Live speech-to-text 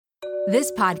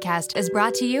This podcast is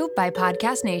brought to you by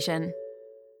Podcast Nation.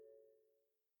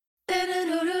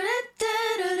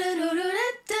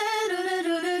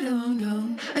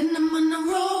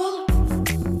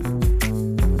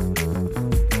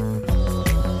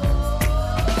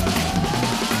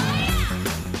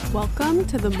 Welcome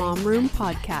to the Mom Room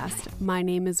Podcast. My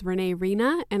name is Renee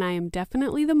Rena, and I am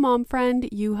definitely the mom friend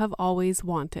you have always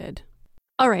wanted.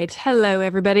 All right. Hello,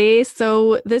 everybody.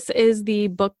 So this is the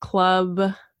Book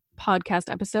Club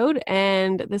podcast episode,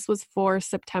 and this was for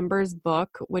September's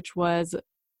book, which was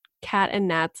Kat and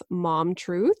Nat's Mom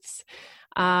Truths.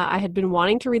 I had been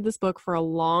wanting to read this book for a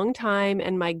long time,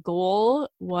 and my goal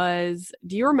was,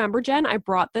 do you remember, Jen? I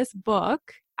brought this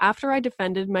book after I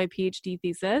defended my PhD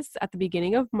thesis at the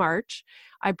beginning of March.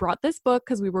 I brought this book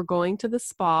because we were going to the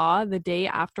spa the day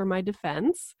after my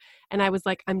defense, and I was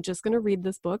like, I'm just going to read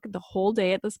this book the whole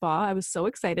day at the spa. I was so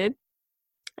excited.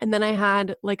 And then I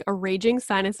had like a raging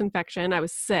sinus infection. I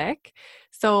was sick.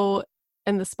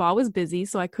 And the spa was busy,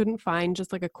 so I couldn't find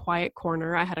just like a quiet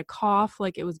corner. I had a cough,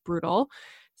 like it was brutal.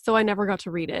 So I never got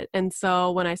to read it. And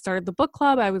so when I started the book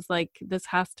club, I was like, this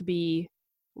has to be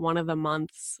one of the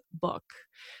month's book.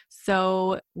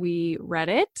 So we read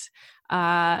it.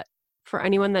 For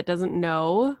anyone that doesn't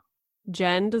know,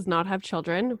 Jen does not have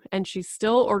children, and she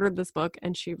still ordered this book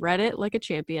and she read it like a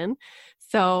champion.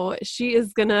 So she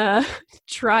is gonna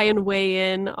try and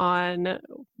weigh in on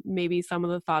maybe some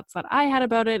of the thoughts that I had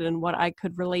about it and what I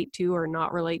could relate to or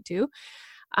not relate to.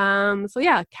 So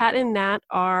yeah, Kat and Nat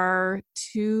are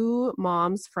two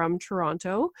moms from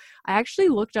Toronto. I actually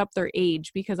looked up their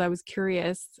age because I was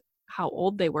curious how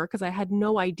old they were because I had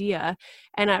no idea.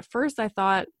 And at first I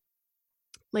thought,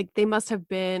 like, they must have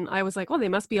been, I was like, oh, they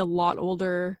must be a lot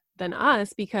older than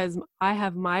us because I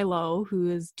have Milo, who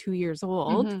is 2 years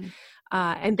old,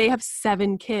 and they have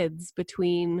 7 kids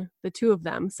between the two of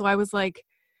them. So I was like,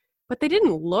 but they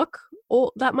didn't look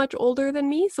that much older than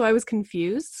me. So I was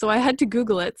confused. So I had to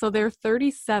Google it. So they're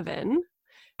 37.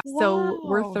 Wow. So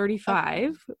we're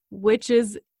 35, which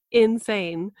is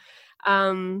insane.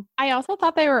 I also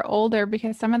thought they were older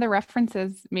because some of the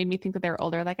references made me think that they were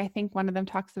older. Like I think one of them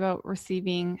talks about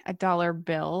receiving a dollar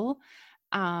bill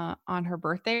on her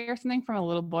birthday or something from a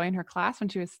little boy in her class when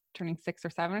she was turning 6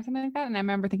 or 7 or something like that. And I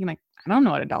remember thinking like, I don't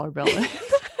know what a dollar bill is.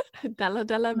 Dollar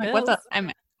like, bills.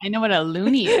 I know what a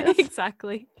loony is.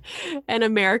 Exactly. And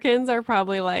Americans are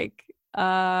probably like,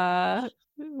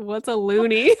 what's a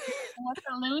loony? What's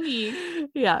a loony?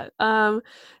 Yeah.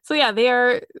 So yeah,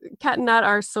 Kat and Nat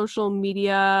are social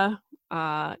media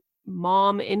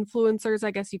mom influencers,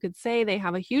 I guess you could say. They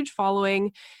have a huge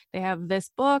following. They have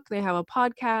this book. They have a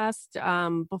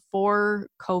podcast. Before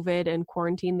COVID and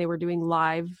quarantine, they were doing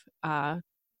live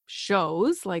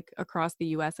shows like across the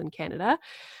US and Canada.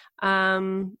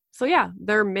 So yeah,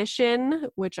 their mission,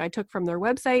 which I took from their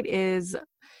website, is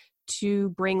to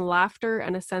bring laughter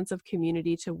and a sense of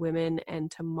community to women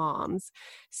and to moms.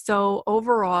 So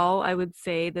overall, I would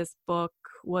say this book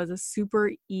was a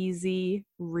super easy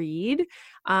read.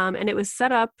 And it was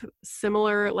set up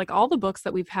similar, like all the books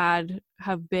that we've had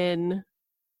have been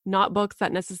not books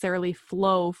that necessarily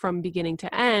flow from beginning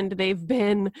to end. They've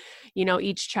been,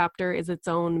 each chapter is its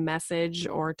own message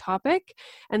or topic.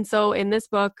 And so in this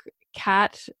book,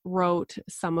 Kat wrote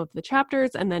some of the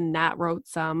chapters and then Nat wrote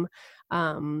some.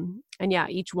 And yeah,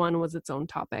 each one was its own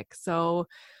topic. So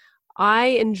I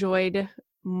enjoyed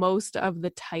most of the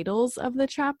titles of the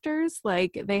chapters.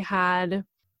 Like they had,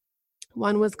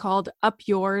 one was called Up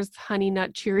Yours, Honey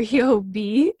Nut Cheerio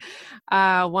Bee.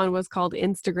 One was called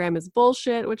Instagram is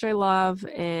Bullshit, which I love.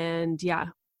 And yeah,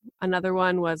 another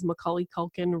one was Macaulay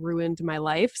Culkin Ruined My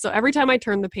Life. So every time I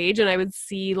turned the page and I would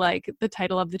see like the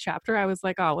title of the chapter, I was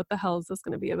like, oh, what the hell is this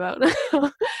going to be about?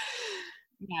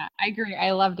 Yeah, I agree.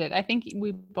 I loved it. I think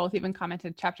we both even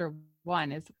commented chapter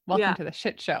 1 is Welcome to the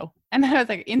Shit Show. And then I was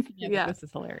like, instantly, this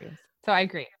is hilarious. So I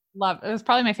agree. Love. It was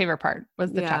probably my favorite part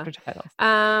was the chapter titles.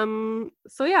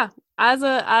 So yeah,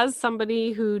 as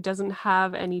somebody who doesn't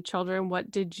have any children, what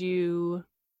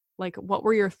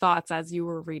were your thoughts as you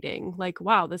were reading? Like,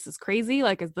 wow, this is crazy.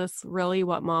 Like, is this really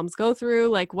what moms go through?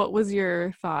 Like, what was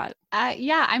your thought?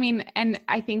 Yeah, I mean, and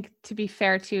I think to be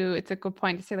fair too, it's a good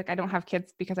point to say like, I don't have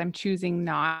kids because I'm choosing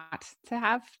not to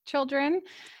have children.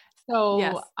 So,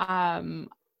 yes.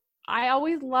 I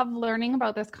always love learning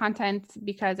about this content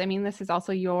because I mean, this is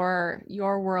also your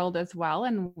world as well.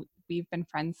 And we've been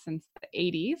friends since the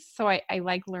 80s. So I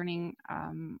like learning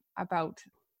about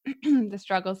the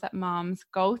struggles that moms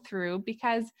go through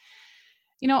because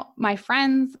my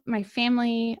friends, my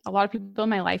family, a lot of people in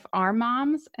my life are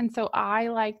moms. And so I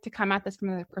like to come at this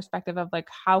from the perspective of like,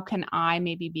 how can I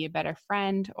maybe be a better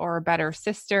friend or a better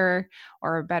sister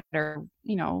or a better,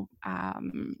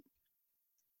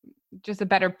 just a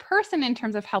better person in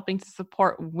terms of helping to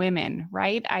support women,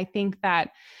 right? I think that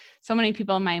so many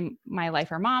people in my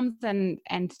life are moms, and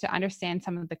to understand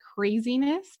some of the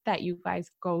craziness that you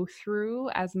guys go through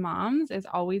as moms is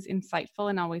always insightful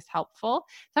and always helpful.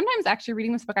 Sometimes actually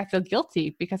reading this book, I feel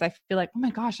guilty because I feel like, oh my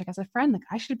gosh, like as a friend, like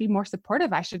I should be more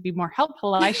supportive. I should be more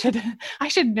helpful. I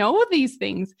should know these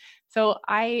things. So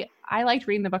I liked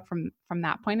reading the book from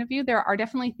that point of view. There are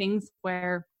definitely things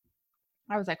where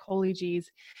I was like, holy geez,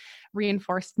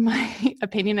 reinforced my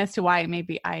opinion as to why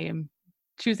maybe I am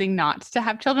choosing not to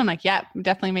have children. Like, yeah,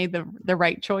 definitely made the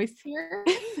right choice here.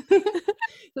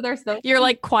 So there's those. You're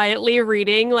like quietly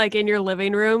reading like in your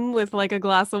living room with like a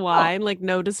glass of wine, like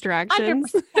no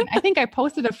distractions. 100%. I think I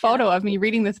posted a photo of me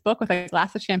reading this book with a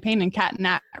glass of champagne, and Kat and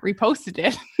Nat reposted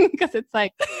it because it's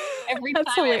like every time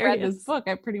I read this book,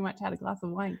 I pretty much had a glass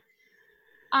of wine.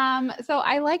 So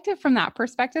I liked it from that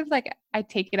perspective. Like I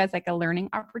take it as like a learning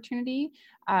opportunity,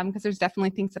 because there's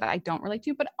definitely things that I don't relate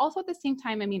to, but also at the same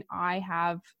time, I mean, I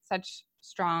have such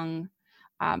strong,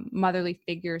 motherly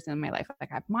figures in my life.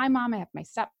 Like I have my mom, I have my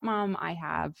stepmom, I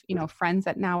have, friends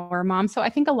that now are moms. So I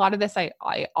think a lot of this,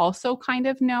 I also kind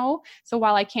of know. So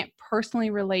while I can't personally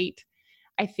relate,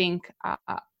 I think,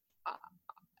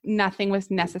 nothing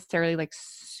was necessarily like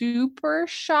super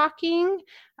shocking.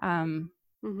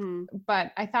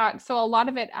 But I thought, so a lot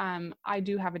of it, I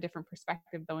do have a different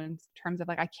perspective though, in terms of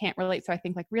like, I can't relate. So I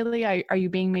think like, really, are you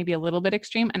being maybe a little bit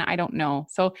extreme? And I don't know.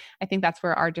 So I think that's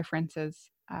where our differences,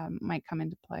 might come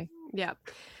into play. Yeah.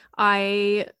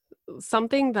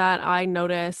 Something that I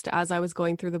noticed as I was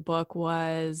going through the book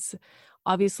was,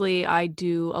 obviously I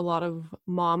do a lot of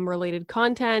mom related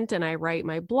content, and I write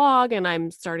my blog, and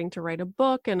I'm starting to write a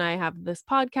book, and I have this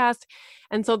podcast.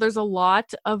 And so there's a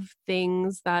lot of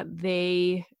things that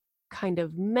they kind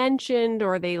of mentioned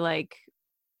or they like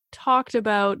talked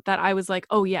about that I was like,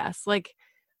 oh yes, like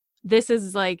this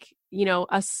is like,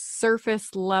 a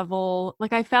surface level.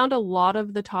 Like I found a lot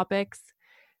of the topics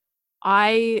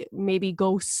I maybe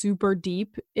go super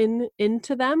deep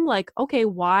into them. Like, okay,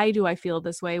 why do I feel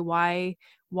this way? Why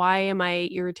am I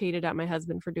irritated at my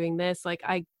husband for doing this? Like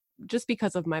just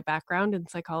because of my background in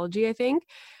psychology, I think.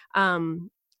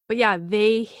 But yeah,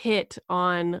 they hit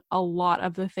on a lot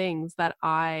of the things that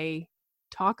I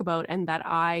talk about and that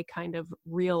I kind of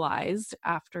realized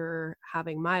after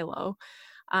having Milo.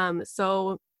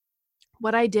 So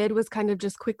what I did was kind of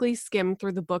just quickly skim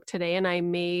through the book today, and I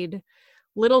made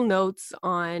little notes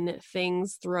on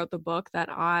things throughout the book that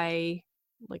I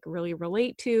like really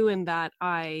relate to and that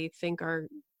I think are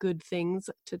good things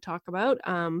to talk about.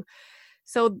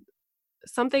 So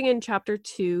something in chapter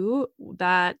 2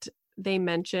 that they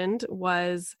mentioned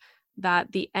was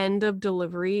that the end of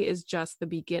delivery is just the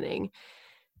beginning.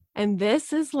 And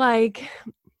this is like,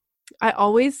 I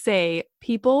always say,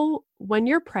 people, when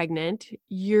you're pregnant,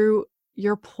 you're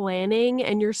planning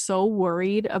and you're so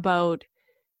worried about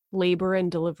labor and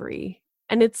delivery.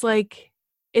 And it's like,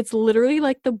 it's literally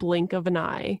like the blink of an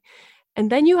eye.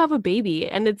 And then you have a baby,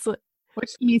 and it's,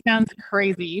 which to me sounds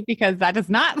crazy because that does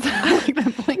not sound like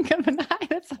the blink of an eye.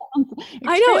 That sounds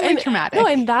extremely traumatic. No,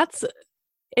 and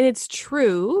it's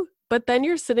true. But then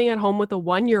you're sitting at home with a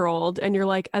 1-year-old and you're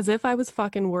like, as if I was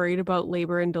fucking worried about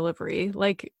labor and delivery.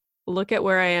 Like, look at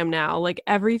where I am now. Like,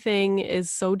 everything is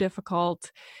so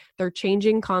difficult. They're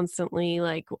changing constantly.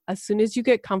 Like, as soon as you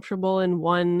get comfortable in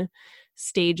one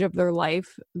stage of their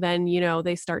life, then,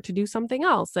 they start to do something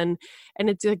else. And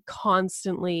it's like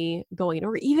constantly going,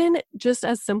 or even just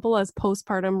as simple as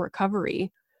postpartum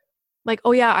recovery. Like,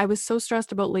 oh yeah, I was so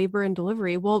stressed about labor and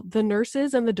delivery. Well, the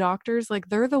nurses and the doctors, like,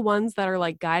 they're the ones that are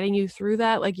like guiding you through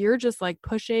that. Like, you're just like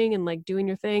pushing and like doing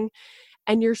your thing,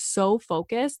 and you're so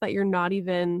focused that you're not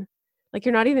even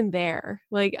there.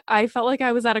 Like, I felt like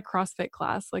I was at a CrossFit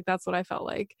class. Like, that's what I felt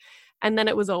like. And then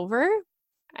it was over.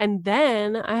 And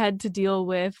then I had to deal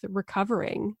with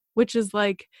recovering, which is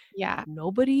like, yeah,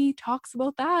 nobody talks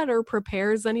about that or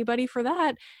prepares anybody for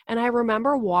that. And I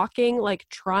remember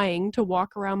trying to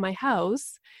walk around my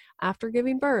house after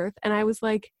giving birth. And I was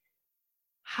like,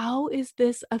 how is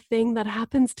this a thing that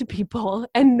happens to people?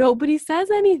 And nobody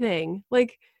says anything.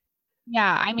 Like,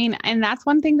 yeah, I mean, and that's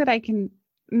one thing that I can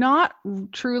not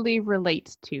truly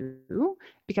relate to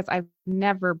because I've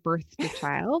never birthed a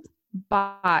child,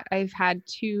 but I've had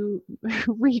 2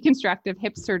 reconstructive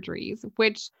hip surgeries,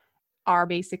 which are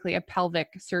basically a pelvic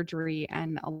surgery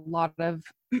and a lot of,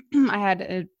 I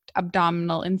had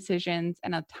abdominal incisions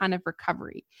and a ton of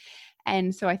recovery.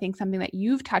 And so I think something that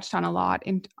you've touched on a lot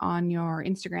on your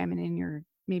Instagram and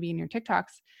maybe in your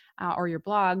TikToks or your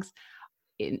blogs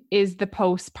is the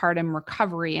postpartum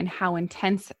recovery and how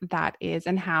intense that is,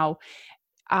 and how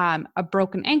a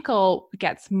broken ankle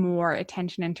gets more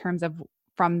attention in terms of,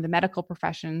 from the medical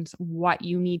professions, what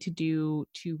you need to do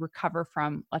to recover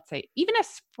from, let's say, even a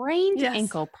sprained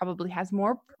ankle probably has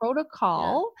more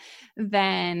protocol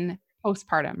than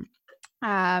postpartum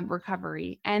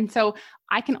recovery. And so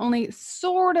I can only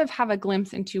sort of have a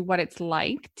glimpse into what it's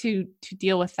like to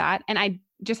deal with that. And I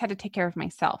just had to take care of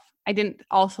myself. I didn't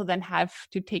also then have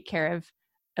to take care of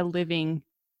a living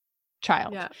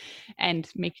child and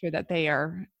make sure that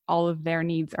all of their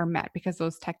needs are met, because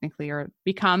those technically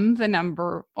become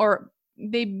number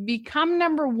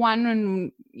one,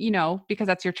 and because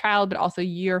that's your child, but also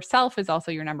yourself is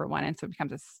also your number one. And so it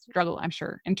becomes a struggle, I'm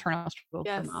sure, internal struggle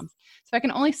for moms. So I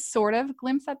can only sort of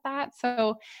glimpse at that.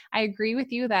 So I agree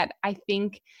with you that I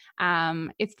think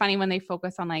it's funny when they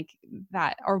focus on like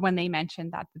that, or when they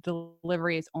mention that the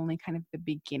delivery is only kind of the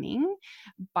beginning.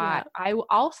 But I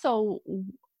also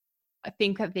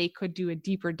think that they could do a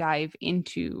deeper dive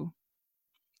into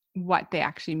what they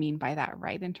actually mean by that,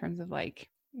 right? In terms of like,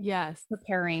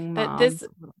 preparing moms a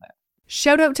little bit.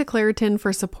 Shout out to Claritin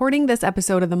for supporting this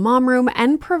episode of the Mom Room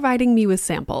and providing me with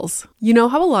samples. You know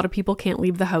how a lot of people can't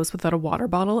leave the house without a water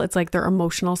bottle? It's like their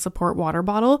emotional support water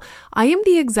bottle. I am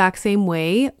the exact same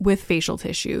way with facial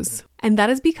tissues. And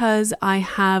that is because I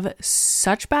have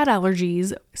such bad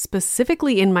allergies,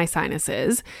 specifically in my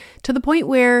sinuses, to the point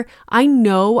where I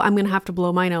know I'm going to have to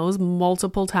blow my nose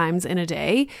multiple times in a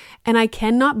day, and I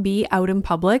cannot be out in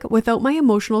public without my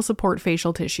emotional support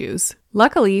facial tissues.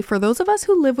 Luckily, for those of us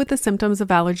who live with the symptoms of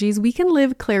allergies, we can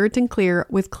live Claritin Clear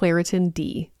with Claritin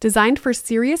D. Designed for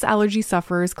serious allergy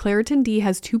sufferers, Claritin D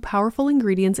has 2 powerful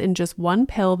ingredients in just one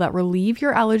pill that relieve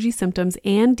your allergy symptoms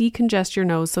and decongest your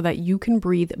nose so that you can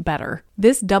breathe better.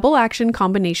 This double action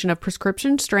combination of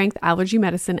prescription strength allergy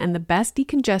medicine and the best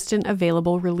decongestant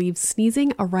available relieves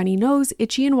sneezing, a runny nose,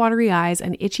 itchy and watery eyes,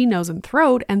 an itchy nose and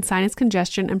throat, and sinus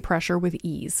congestion and pressure with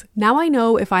ease. Now I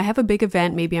know if I have a big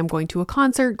event, maybe I'm going to a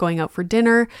concert, going out for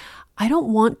dinner, I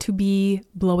don't want to be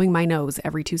blowing my nose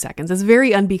every 2 seconds. It's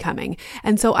very unbecoming.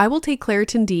 And so I will take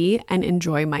Claritin D and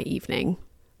enjoy my evening.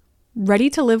 Ready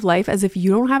to live life as if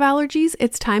you don't have allergies?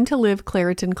 It's time to live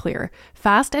Claritin Clear.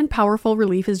 Fast and powerful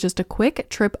relief is just a quick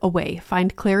trip away.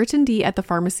 Find Claritin D at the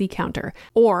pharmacy counter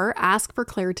or ask for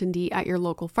Claritin D at your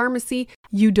local pharmacy.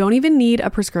 You don't even need a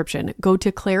prescription. Go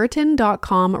to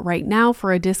Claritin.com right now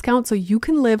for a discount so you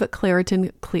can live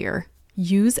Claritin Clear.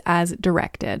 Use as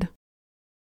directed.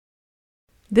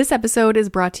 This episode is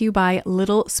brought to you by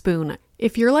Little Spoon.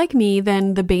 If you're like me,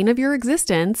 then the bane of your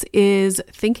existence is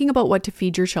thinking about what to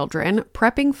feed your children,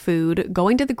 prepping food,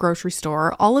 going to the grocery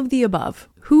store, all of the above.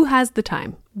 Who has the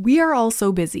time? We are all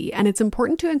so busy, and it's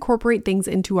important to incorporate things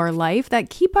into our life that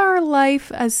keep our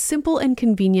life as simple and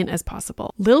convenient as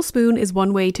possible. Little Spoon is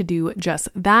one way to do just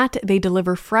that. They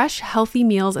deliver fresh, healthy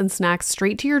meals and snacks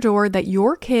straight to your door that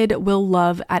your kid will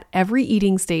love at every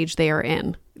eating stage they are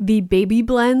in. The baby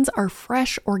blends are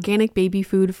fresh, organic baby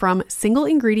food from single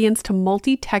ingredients to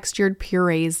multi-textured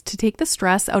purees to take the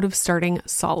stress out of starting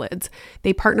solids.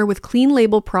 They partner with Clean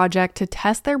Label Project to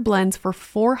test their blends for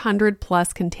 400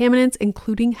 plus contaminants,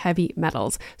 including heavy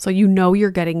metals, so you know you're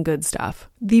getting good stuff.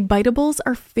 The Biteables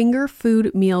are finger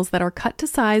food meals that are cut to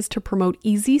size to promote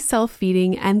easy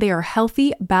self-feeding, and they are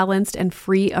healthy, balanced, and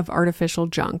free of artificial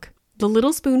junk. The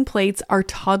Little Spoon plates are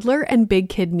toddler and big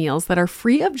kid meals that are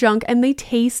free of junk and they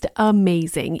taste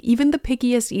amazing. Even the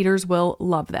pickiest eaters will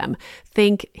love them.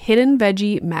 Think hidden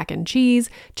veggie mac and cheese,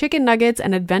 chicken nuggets,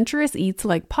 and adventurous eats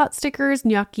like pot stickers,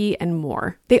 gnocchi, and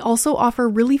more. They also offer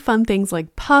really fun things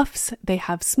like puffs, they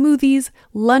have smoothies,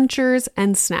 lunchers,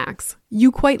 and snacks. You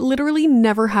quite literally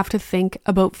never have to think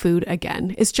about food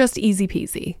again. It's just easy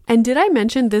peasy. And did I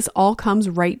mention this all comes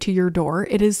right to your door?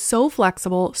 It is so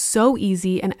flexible, so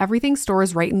easy, and everything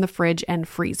stores right in the fridge and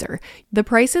freezer. The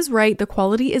price is right, the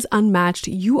quality is unmatched.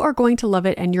 You are going to love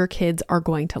it and your kids are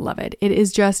going to love it. It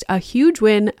is just a huge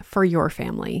win for your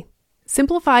family.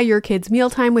 Simplify your kids'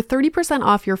 mealtime with 30%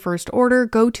 off your first order.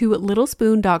 Go to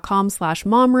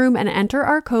littlespoon.com/momroom and enter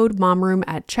our code momroom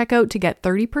at checkout to get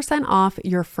 30% off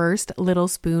your first Little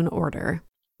Spoon order.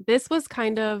 This was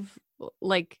kind of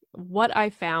like what I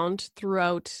found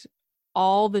throughout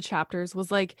all the chapters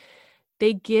was like,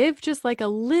 they give just like a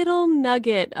little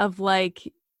nugget of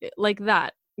like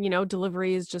that, you know,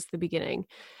 delivery is just the beginning.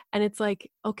 And it's like,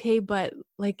 okay, but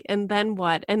like, and then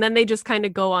what? And then they just kind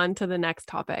of go on to the next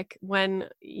topic when,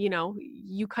 you know,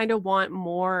 you kind of want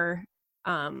more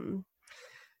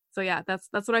So yeah, that's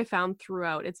what I found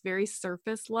throughout. It's very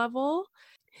surface level.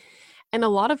 And a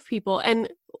lot of people, and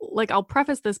like I'll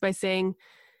preface this by saying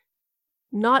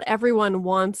not everyone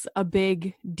wants a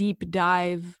big deep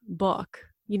dive book.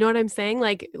 You know what I'm saying?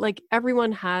 Like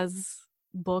everyone has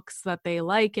books that they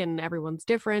like and everyone's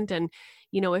different, and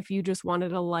if you just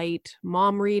wanted a light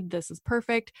mom read, this is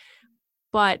perfect.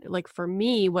 But like for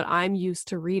me, what I'm used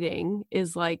to reading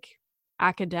is like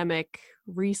academic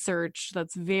research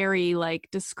that's very like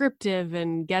descriptive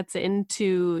and gets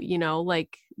into,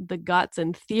 like the guts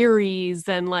and theories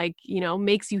and like,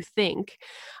 makes you think.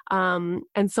 And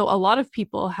so a lot of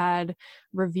people had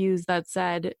reviews that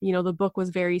said, the book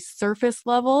was very surface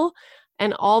level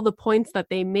and all the points that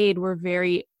they made were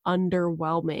very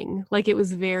underwhelming. Like it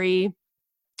was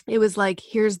like,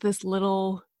 here's this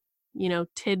little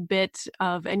tidbit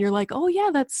of, and you're like, oh yeah,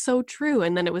 that's so true.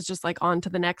 And then it was just like on to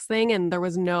the next thing. And there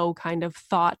was no kind of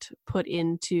thought put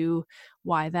into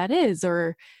why that is,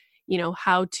 or,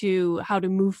 how to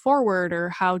move forward or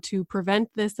how to prevent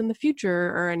this in the future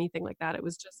or anything like that. It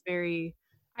was just very,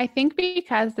 I think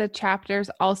because the chapters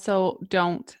also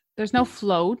there's no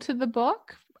flow to the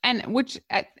book, and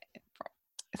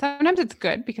sometimes it's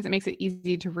good because it makes it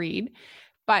easy to read,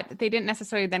 but they didn't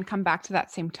necessarily then come back to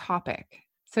that same topic.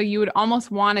 So you would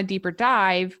almost want a deeper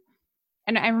dive.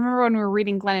 And I remember when we were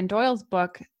reading Glennon Doyle's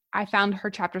book, I found her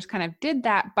chapters kind of did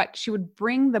that, but she would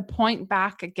bring the point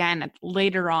back again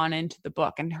later on into the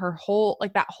book. And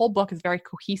that whole book is very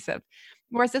cohesive.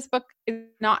 Whereas this book is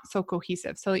not so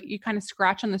cohesive. So you kind of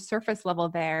scratch on the surface level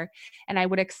there. And I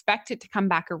would expect it to come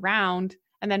back around.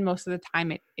 And then most of the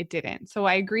time it didn't. So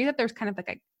I agree that there's kind of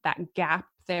like that gap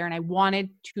there. And I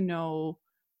wanted to know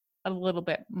a little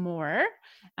bit more.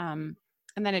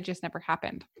 And then it just never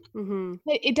happened. mm-hmm.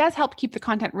 It does help keep the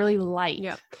content really light.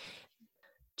 Yeah.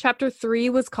 Chapter 3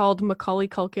 was called Macaulay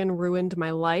Culkin Ruined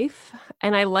My Life.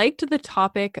 And I liked the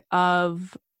topic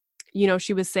of,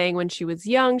 she was saying when she was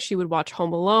young, she would watch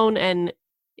Home Alone. And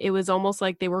it was almost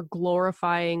like they were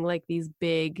glorifying like these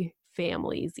big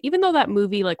families, even though that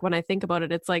movie, like when I think about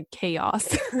it, it's like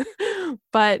chaos.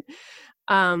 But,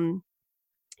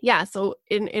 yeah, so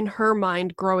in her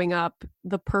mind growing up,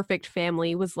 the perfect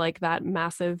family was like that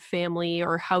massive family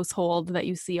or household that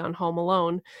you see on Home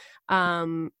Alone.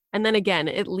 And then again,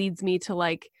 it leads me to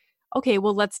like, okay,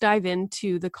 well, let's dive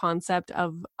into the concept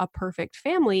of a perfect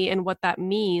family and what that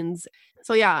means.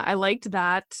 So yeah, I liked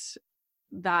that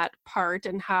part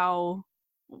and how,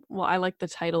 well, I like the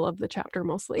title of the chapter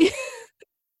mostly.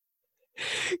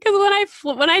 Because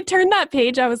when I turned that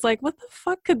page, I was like, what the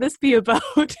fuck could this be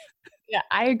about? Yeah,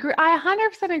 I agree. I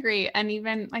 100% agree. And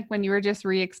even like when you were just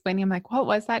re-explaining, I'm like, what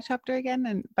was that chapter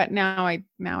again? But now I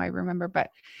remember. But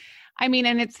I mean,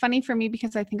 and it's funny for me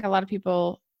because I think a lot of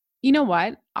people, you know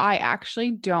what? I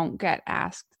actually don't get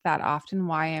asked that often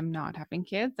why I'm not having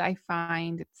kids. I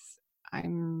find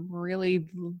I'm really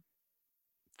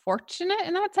fortunate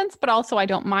in that sense, but also I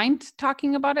don't mind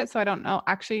talking about it. So I don't know.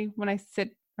 Actually, when I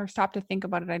sit or stop to think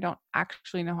about it, I don't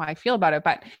actually know how I feel about it.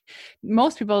 But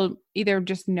most people either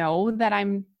just know that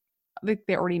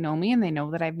they already know me and they know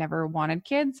that I've never wanted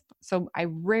kids. So I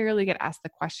rarely get asked the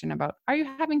question about, are you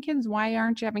having kids? Why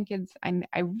aren't you having kids? And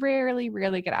I rarely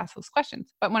get asked those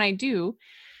questions. But when I do,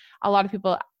 a lot of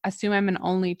people assume I'm an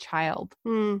only child.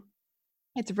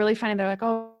 It's really funny. They're like,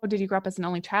 oh, did you grow up as an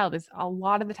only child? Is a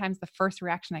lot of the times the first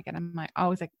reaction I get. I'm like,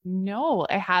 always like, no,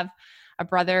 I have a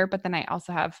brother, but then I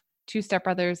also have 2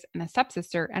 stepbrothers and a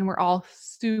stepsister, and we're all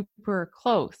super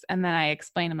close. And then I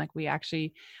explain, I'm like, we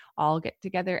actually all get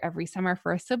together every summer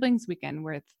for a siblings weekend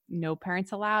with no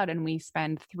parents allowed. And we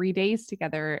spend 3 days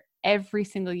together every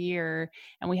single year.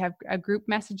 And we have a group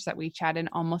message that we chat in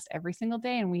almost every single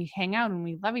day, and we hang out and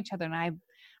we love each other. And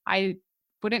I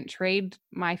wouldn't trade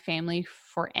my family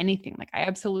for anything. Like I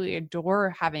absolutely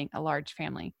adore having a large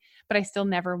family, but I still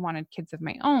never wanted kids of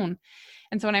my own.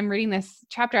 And so when I'm reading this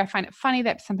chapter, I find it funny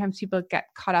that sometimes people get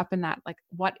caught up in that, like,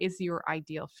 what is your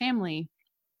ideal family?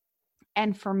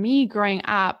 And for me growing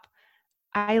up,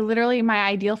 my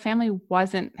ideal family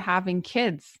wasn't having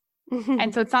kids.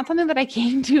 And so it's not something that I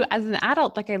came to as an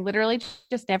adult. Like I literally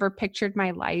just never pictured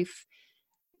my life,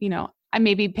 I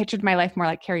maybe pictured my life more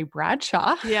like Carrie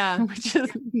Bradshaw, yeah, which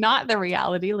is not the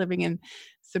reality, living in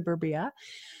suburbia.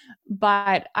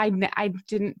 But I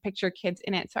didn't picture kids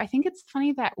in it. So I think it's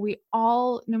funny that we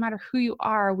all, no matter who you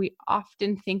are, we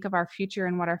often think of our future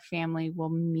and what our family will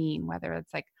mean, whether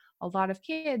it's like a lot of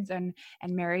kids and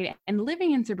married and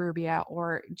living in suburbia,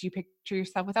 or do you picture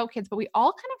yourself without kids? But we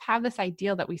all kind of have this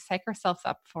ideal that we psych ourselves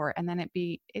up for. And then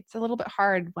it's a little bit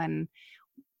hard when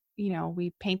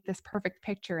we paint this perfect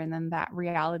picture and then that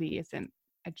reality isn't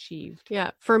achieved.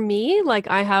 Yeah. For me, like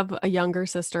I have a younger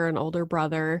sister, an older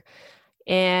brother.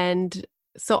 And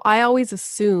so I always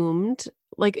assumed,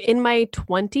 like in my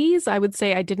 20s, I would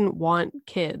say I didn't want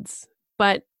kids,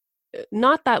 but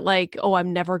not that like, oh,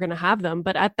 I'm never going to have them.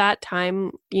 But at that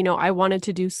time, I wanted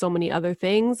to do so many other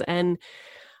things. And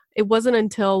it wasn't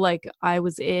until like I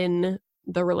was in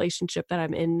the relationship that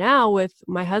I'm in now with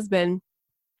my husband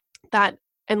that,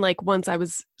 and like once I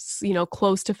was,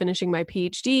 close to finishing my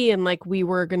PhD and like we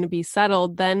were going to be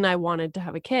settled, then I wanted to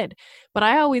have a kid. But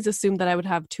I always assumed that I would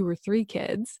have 2 or 3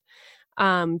 kids,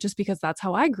 just because that's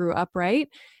how I grew up, right?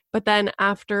 But then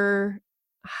after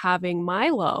having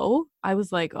Milo, I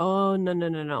was like, oh, no, no,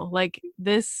 no, no. Like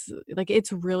this, like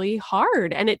it's really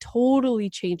hard and it totally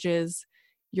changes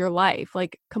your life,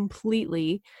 like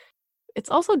completely. It's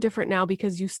also different now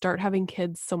because you start having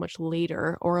kids so much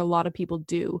later, or a lot of people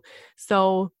do.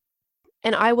 So,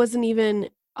 and I wasn't even,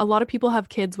 a lot of people have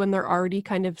kids when they're already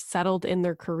kind of settled in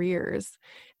their careers.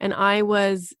 And I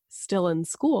was still in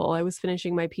school. I was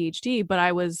finishing my PhD, but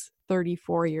I was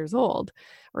 34 years old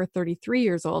or 33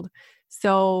 years old.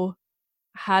 So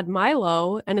had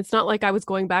Milo, and it's not like I was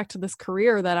going back to this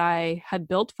career that I had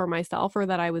built for myself or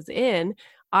that I was in.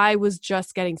 I was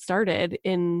just getting started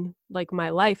in like my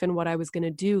life and what I was going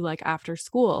to do like after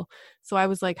school. So I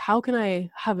was like, how can I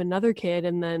have another kid?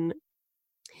 And then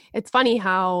it's funny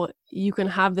how you can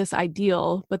have this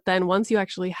ideal, but then once you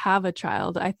actually have a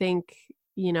child, I think,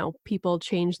 people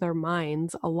change their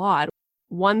minds a lot.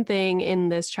 One thing in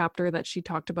this chapter that she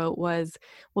talked about was,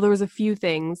 well, there was a few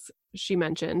things she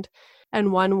mentioned.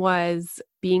 And one was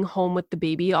being home with the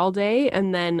baby all day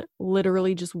and then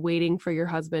literally just waiting for your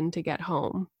husband to get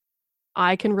home.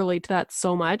 I can relate to that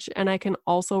so much. And I can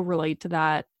also relate to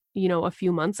that, a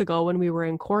few months ago when we were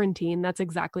in quarantine. That's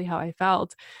exactly how I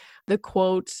felt. The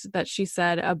quote that she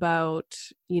said about,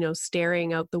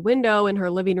 staring out the window in her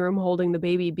living room, holding the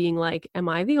baby, being like, am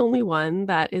I the only one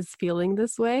that is feeling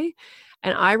this way?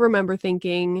 And I remember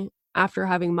thinking after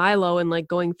having Milo and like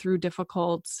going through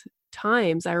difficult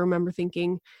times, I remember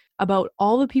thinking about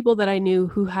all the people that I knew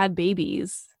who had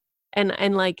babies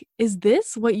and like, is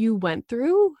this what you went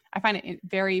through? I find it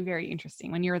very, very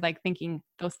interesting when you're like thinking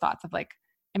those thoughts of like,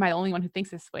 am I the only one who thinks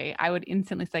this way? I would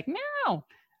instantly say like, no,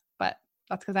 but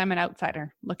that's because I'm an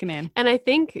outsider looking in. And I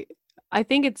think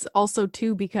it's also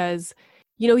too because,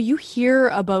 you hear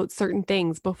about certain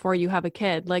things before you have a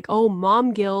kid, like, oh,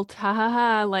 mom guilt, ha ha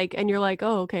ha, like, and you're like,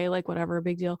 oh, okay, like whatever,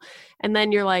 big deal. And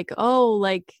then you're like, oh,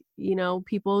 like,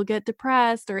 people get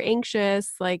depressed or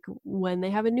anxious, like when they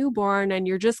have a newborn, and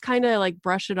you're just kind of like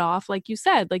brush it off. Like you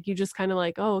said, like, you just kind of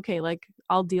like, oh, okay, like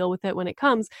I'll deal with it when it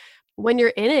comes. When you're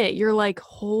in it, you're like,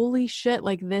 holy shit,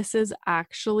 like this is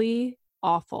actually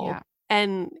awful. Yeah.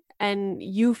 And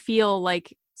you feel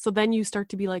like, so then you start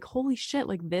to be like, holy shit,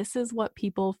 like this is what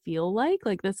people feel like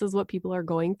this is what people are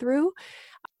going through.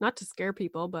 Not to scare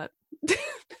people, but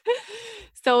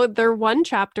so their one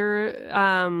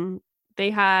chapter, they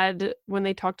had, when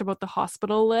they talked about the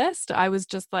hospital list, I was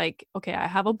just like, okay, I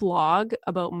have a blog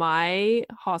about my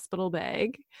hospital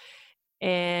bag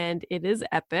and it is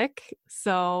epic.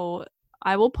 So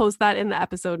I will post that in the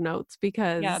episode notes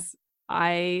because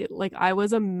I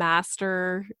was a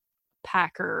master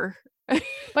packer.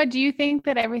 But do you think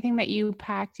that everything that you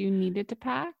packed, you needed to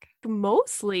pack?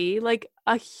 Mostly, like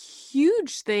a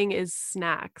huge thing is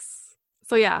snacks.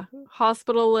 So yeah,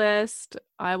 hospital list.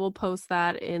 I will post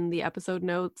that in the episode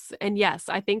notes. And yes,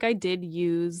 I think I did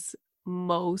use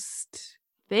most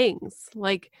things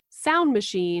like sound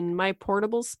machine, my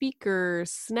portable speaker,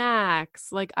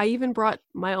 snacks. Like I even brought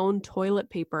my own toilet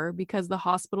paper because the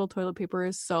hospital toilet paper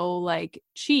is so like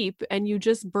cheap and you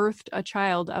just birthed a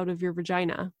child out of your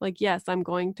vagina. Like, yes, I'm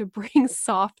going to bring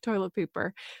soft toilet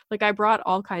paper. Like I brought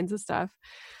all kinds of stuff.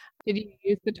 Did you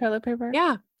use the toilet paper?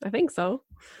 Yeah, I think so.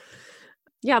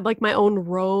 Yeah, like my own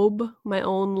robe, my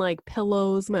own like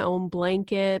pillows, my own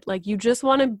blanket. Like you just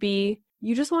want to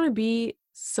be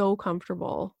so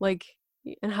comfortable, like,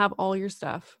 and have all your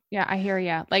stuff. Yeah, I hear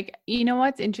you. Like,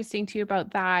 what's interesting too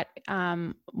about that?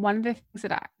 One of the things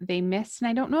that they missed, and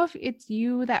I don't know if it's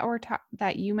you that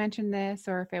that you mentioned this,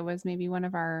 or if it was maybe one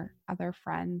of our other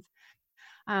friends.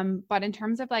 But in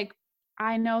terms of like,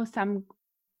 I know some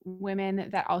women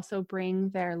that also bring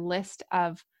their list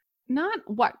of not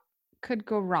what could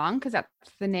go wrong, because that's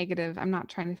the negative. I'm not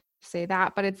trying to say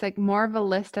that, but it's like more of a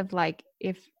list of like,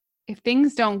 if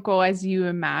things don't go as you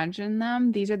imagine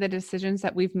them, these are the decisions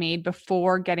that we've made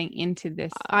before getting into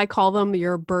this. I call them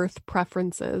your birth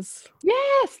preferences.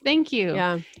 Yes, thank you.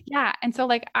 Yeah. Yeah. And so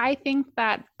like, I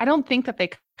don't think that they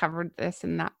covered this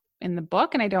in that in the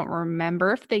book, and I don't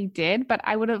remember if they did, but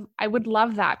I would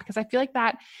love that, because I feel like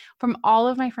that from all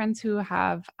of my friends who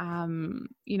have,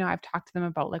 I've talked to them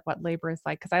about like what labor is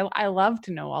like, because I love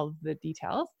to know all of the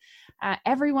details.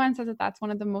 Everyone says that that's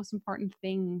one of the most important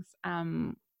things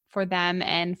for them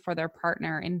and for their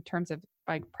partner in terms of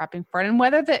like prepping for it. And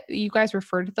whether that you guys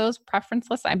refer to those preference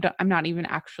lists, I'm not even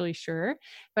actually sure,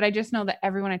 but I just know that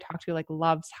everyone I talk to like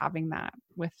loves having that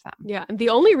with them. Yeah. And the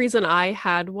only reason I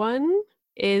had one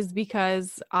is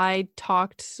because I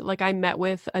met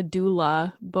with a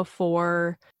doula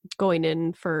before going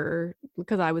in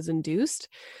because I was induced.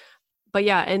 But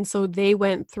yeah, and so they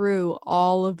went through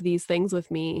all of these things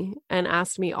with me and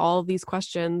asked me all of these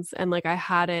questions, and like I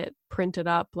had it printed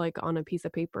up like on a piece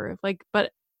of paper. Like,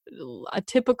 but a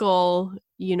typical,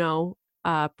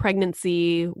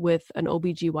 pregnancy with an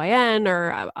OBGYN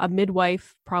or a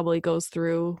midwife probably goes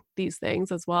through these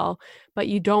things as well, but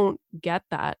you don't get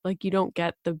that. Like, you don't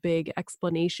get the big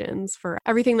explanations for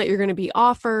everything that you're going to be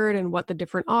offered and what the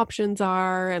different options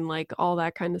are and like all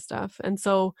that kind of stuff. And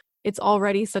so it's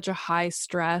already such a high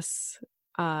stress,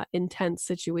 intense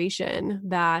situation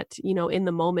that, in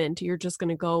the moment, you're just going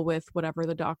to go with whatever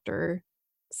the doctor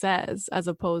says, as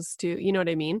opposed to, you know what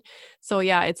I mean? So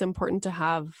yeah, it's important to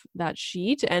have that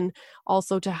sheet, and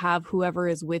also to have whoever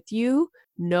is with you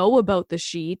know about the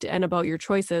sheet and about your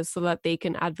choices so that they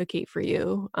can advocate for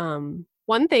you.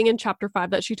 One thing in chapter 5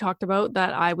 that she talked about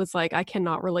that I was like, I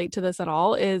cannot relate to this at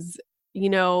all is,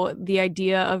 the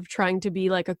idea of trying to be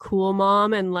like a cool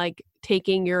mom and like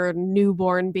taking your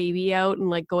newborn baby out and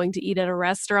like going to eat at a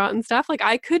restaurant and stuff. Like,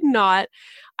 I could not.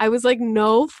 I was like,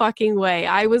 no fucking way.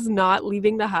 I was not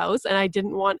leaving the house, and I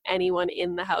didn't want anyone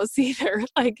in the house either.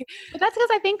 Like, but that's because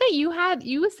I think that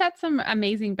you set some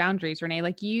amazing boundaries, Renee.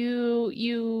 Like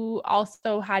you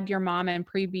also had your mom and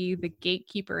be the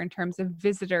gatekeeper in terms of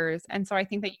visitors. And so I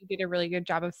think that you did a really good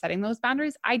job of setting those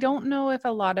boundaries. I don't know if a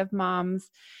lot of moms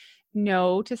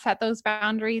know to set those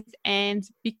boundaries. And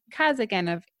because, again,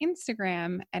 of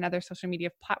Instagram and other social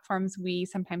media platforms, we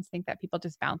sometimes think that people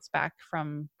just bounce back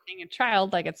from being a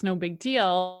child like it's no big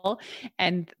deal.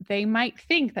 And they might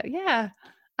think that, yeah,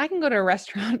 I can go to a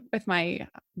restaurant with my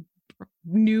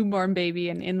newborn baby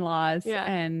and in-laws. Yeah.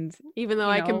 And even though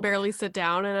I can barely sit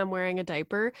down and I'm wearing a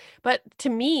diaper. But to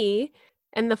me,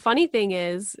 and the funny thing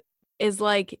is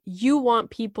like, you want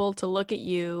people to look at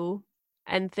you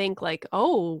and think like,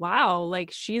 oh, wow, like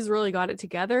she's really got it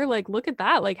together. Like, look at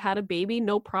that, like had a baby,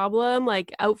 no problem,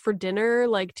 like out for dinner,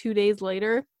 like 2 days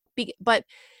later. But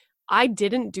I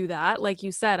didn't do that. Like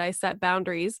you said, I set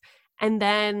boundaries. And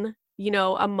then,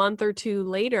 a month or two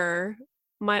later,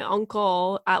 my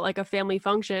uncle at like a family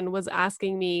function was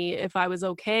asking me if I was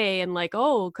okay. And like,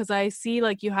 oh, because I see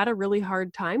like you had a really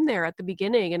hard time there at the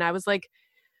beginning. And I was like,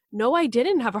 no, I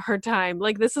didn't have a hard time.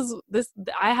 Like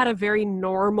I had a very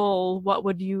normal, what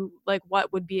would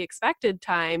be expected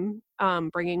time,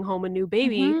 bringing home a new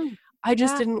baby. Mm-hmm. I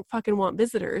just didn't fucking want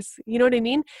visitors. You know what I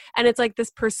mean? And it's like this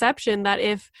perception that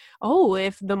if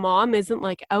the mom isn't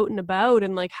like out and about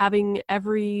and like having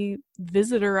every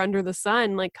visitor under the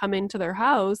sun like come into their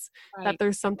house, right, that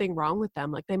there's something wrong with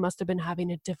them. Like they must have been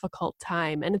having a difficult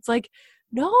time. And it's like,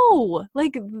 no,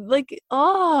 like,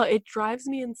 oh, it drives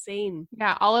me insane.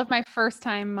 Yeah. All of my first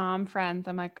time mom friends,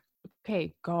 I'm like,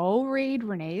 okay, go read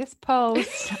Renee's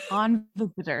post on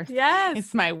visitors. Yes.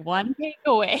 It's my one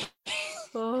takeaway.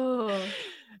 Oh.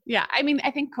 Yeah. I mean,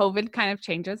 I think COVID kind of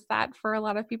changes that for a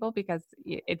lot of people because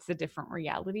it's a different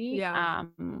reality. Yeah.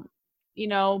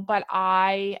 But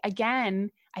I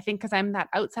think because I'm that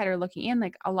outsider looking in,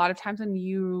 like a lot of times when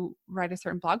you write a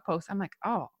certain blog post, I'm like,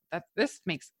 oh, this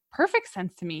makes perfect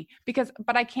sense to me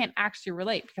but I can't actually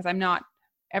relate because I'm not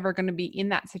ever going to be in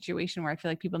that situation where I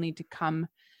feel like people need to come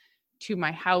to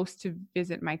my house to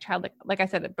visit my child. Like I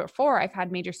said before, I've had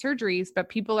major surgeries, but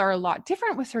people are a lot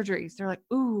different with surgeries. They're like,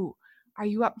 ooh, are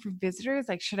you up for visitors?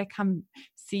 Like, should I come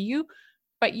see you?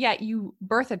 But yet you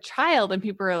birth a child and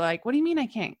people are like, what do you mean I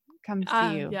can't come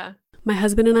see you? Yeah. My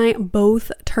husband and I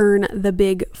both turn the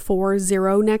big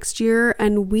 40 next year,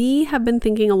 and we have been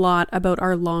thinking a lot about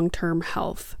our long-term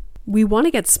health. We want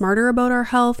to get smarter about our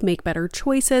health, make better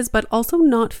choices, but also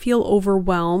not feel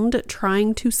overwhelmed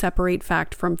trying to separate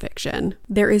fact from fiction.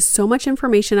 There is so much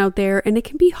information out there, and it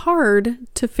can be hard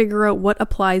to figure out what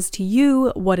applies to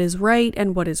you, what is right,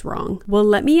 and what is wrong. Well,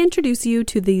 let me introduce you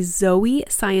to the Zoe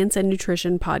Science and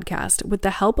Nutrition podcast. With the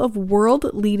help of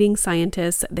world-leading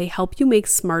scientists, they help you make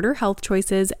smarter health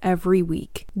choices every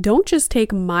week. Don't just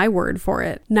take my word for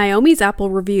it. Naomi's Apple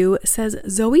review says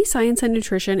Zoe Science and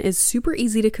Nutrition is super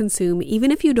easy to consume consume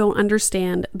even if you don't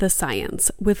understand the science,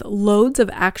 with loads of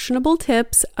actionable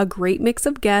tips, a great mix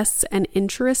of guests, and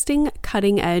interesting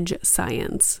cutting-edge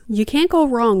science. You can't go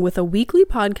wrong with a weekly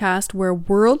podcast where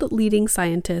world-leading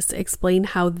scientists explain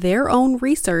how their own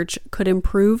research could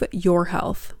improve your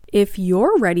health. If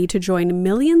you're ready to join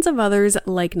millions of others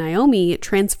like Naomi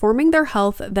transforming their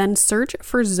health, then search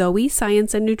for Zoe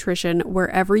Science and Nutrition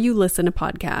wherever you listen to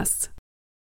podcasts.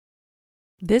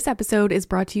 This episode is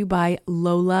brought to you by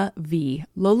Lola V.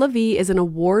 Lola V is an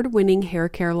award-winning hair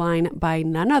care line by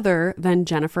none other than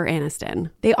Jennifer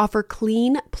Aniston. They offer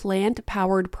clean,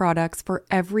 plant-powered products for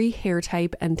every hair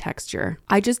type and texture.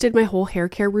 I just did my whole hair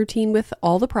care routine with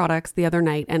all the products the other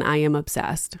night, and I am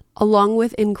obsessed. Along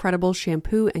with incredible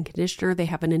shampoo and conditioner, they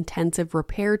have an intensive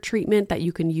repair treatment that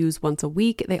you can use once a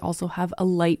week. They also have a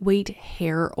lightweight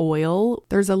hair oil.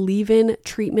 There's a leave-in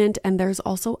treatment, and there's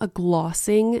also a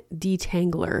glossing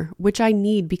detangler, which I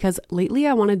need because lately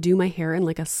I want to do my hair in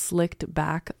like a slicked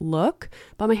back look,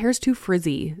 but my hair's too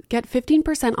frizzy. Get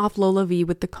 15% off Lola V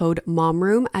with the code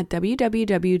MOMROOM at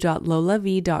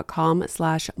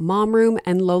www.lolav.com/momroom,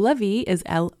 and Lola V is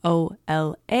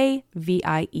LOLAVIE.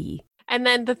 And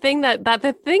then the thing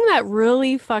that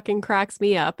really fucking cracks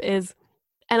me up is,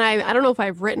 and I don't know if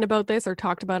I've written about this or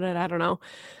talked about it, I don't know.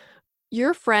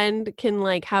 Your friend can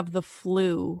like have the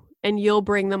flu and you'll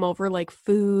bring them over like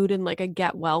food and like a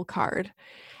get well card.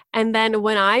 And then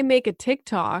when I make a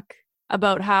TikTok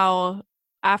about how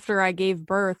after I gave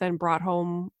birth and brought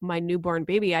home my newborn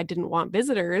baby, I didn't want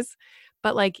visitors,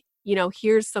 but like, you know,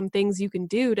 here's some things you can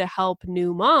do to help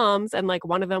new moms. And like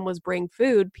one of them was bring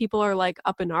food. People are like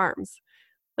up in arms.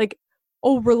 Like,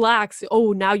 oh, relax.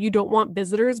 Oh, now you don't want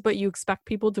visitors, but you expect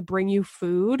people to bring you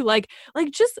food. Like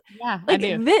just, yeah, like,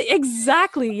 I do.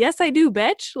 Exactly. Yes, I do,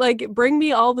 bitch. Like, bring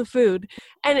me all the food.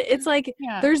 And it's like,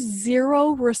 there's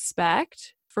zero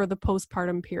respect for the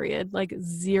postpartum period, like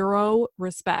zero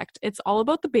respect. It's all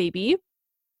about the baby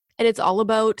and it's all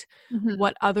about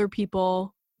what other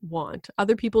people want.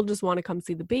 Other people just want to come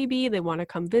see the baby. They want to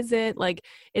come visit. Like,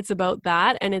 it's about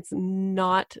that. And it's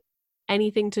not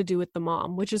anything to do with the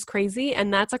mom, which is crazy.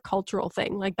 And that's a cultural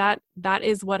thing. Like that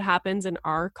is what happens in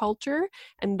our culture.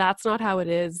 And that's not how it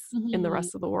is in the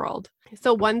rest of the world.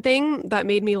 So one thing that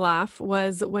made me laugh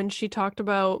was when she talked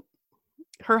about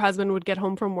her husband would get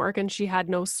home from work and she had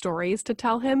no stories to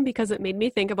tell him, because it made me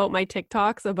think about my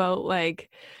TikToks about like,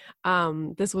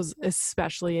 this was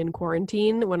especially in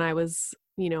quarantine when I was,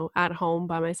 you know, at home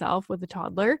by myself with a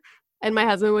toddler. And my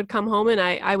husband would come home and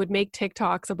I would make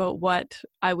TikToks about what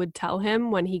I would tell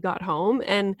him when he got home.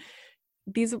 And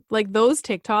these, like, those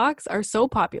TikToks are so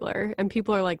popular and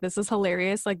people are like, this is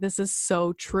hilarious. Like, this is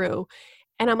so true.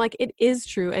 And I'm like, it is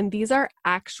true. And these are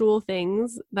actual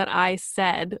things that I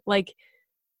said, like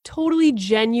totally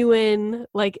genuine,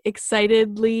 like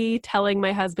excitedly telling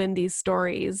my husband these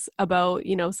stories about,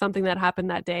 you know, something that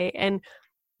happened that day. And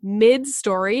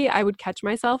mid-story, I would catch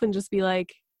myself and just be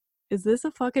like, is this a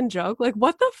fucking joke? Like,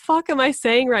 what the fuck am I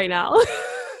saying right now?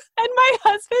 And my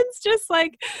husband's just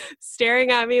like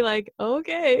staring at me like,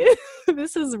 okay,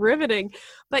 this is riveting.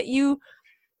 But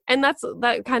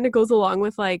that kind of goes along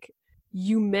with like,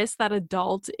 you miss that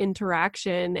adult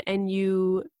interaction and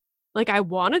you, like, I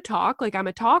want to talk, like I'm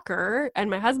a talker and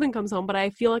my husband comes home, but I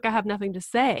feel like I have nothing to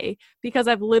say because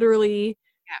I've literally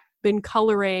been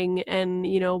coloring and,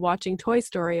 you know, watching Toy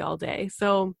Story all day.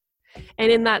 So,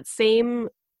 and in that same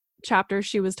chapter,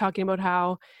 she was talking about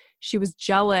how she was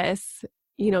jealous,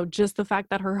 you know, just the fact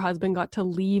that her husband got to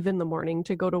leave in the morning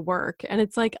to go to work. And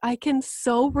it's like, I can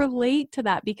so relate to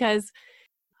that because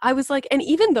I was like, and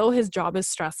even though his job is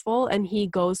stressful and he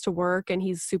goes to work and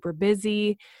he's super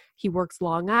busy, he works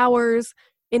long hours.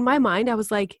 In my mind, I was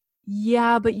like,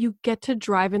 yeah, but you get to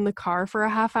drive in the car for a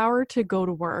half hour to go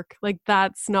to work. Like,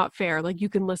 that's not fair. Like, you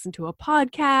can listen to a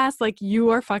podcast. Like,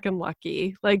 you are fucking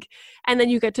lucky. Like, and then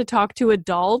you get to talk to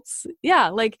adults. Yeah.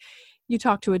 Like, you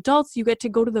talk to adults, you get to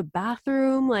go to the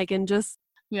bathroom, like, and just,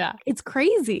 it's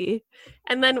crazy.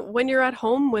 And then when you're at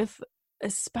home with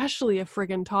especially a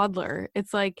friggin' toddler,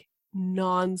 it's like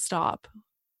nonstop.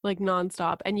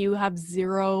 And you have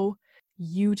zero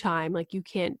you time. Like, you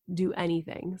can't do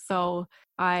anything. So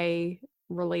I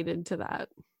related to that.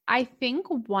 I think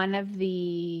one of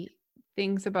the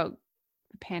things about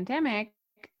the pandemic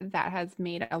that has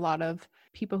made a lot of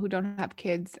people who don't have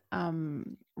kids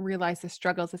realize the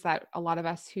struggles is that a lot of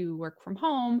us who work from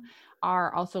home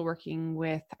are also working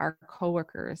with our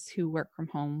coworkers who work from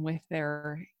home with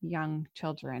their young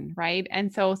children, right?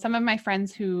 And so some of my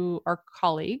friends who are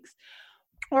colleagues,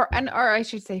 or I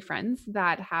should say friends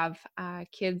that have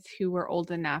kids who were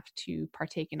old enough to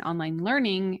partake in online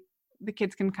learning, the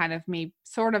kids can kind of maybe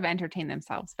sort of entertain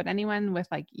themselves, but anyone with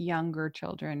like younger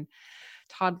children,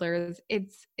 toddlers,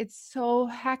 it's so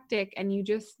hectic, and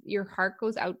your heart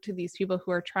goes out to these people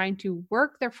who are trying to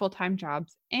work their full-time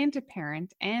jobs and to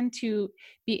parent and to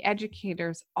be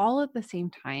educators all at the same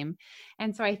time.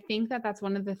 And so I think that that's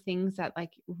one of the things that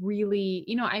like really,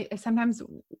 I sometimes,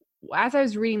 as I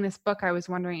was reading this book, I was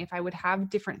wondering if I would have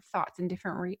different thoughts and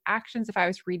different reactions if I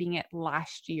was reading it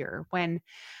last year, when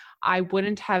I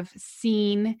wouldn't have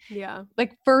seen,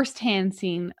 like firsthand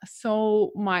seen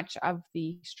so much of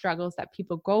the struggles that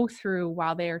people go through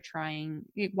while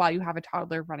you have a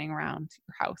toddler running around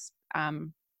your house.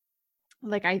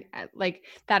 Like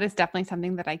that is definitely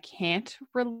something that I can't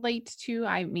relate to.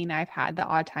 I mean, I've had the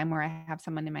odd time where I have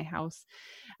someone in my house,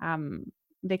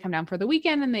 they come down for the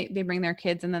weekend and they bring their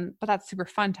kids, but that's super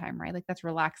fun time, right? Like that's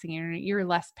relaxing, and you're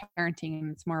less parenting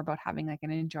and it's more about having like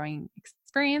an enjoying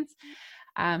experience.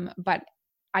 But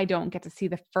I don't get to see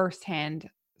the firsthand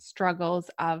struggles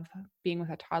of being with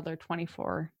a toddler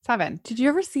 24/7. Did you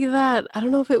ever see that? I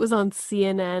don't know if it was on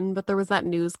CNN, but there was that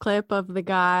news clip of the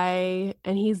guy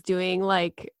and he's doing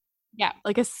like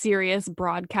a serious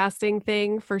broadcasting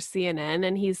thing for CNN,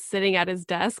 and he's sitting at his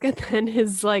desk, and then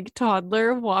his like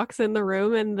toddler walks in the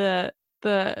room, and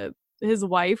his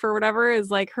wife or whatever is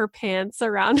like her pants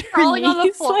around her crawling knees, on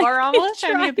the floor, like, almost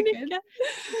trying to get...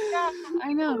 Yeah,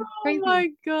 I know. Crazy. Oh my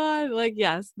God. Like,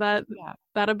 yes, that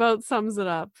about sums it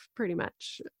up pretty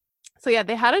much. So yeah,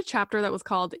 they had a chapter that was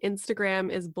called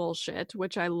Instagram is Bullshit,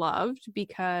 which I loved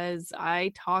because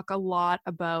I talk a lot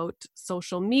about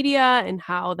social media and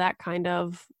how that kind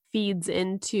of feeds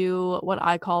into what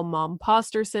I call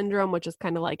momposter syndrome, which is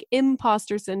kind of like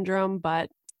imposter syndrome, but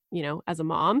as a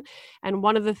mom. And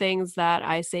one of the things that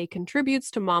I say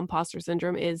contributes to momposter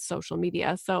syndrome is social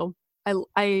media. So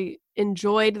I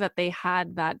enjoyed that they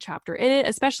had that chapter in it,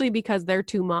 especially because they're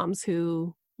two moms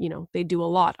who, they do a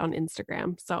lot on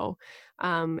Instagram. So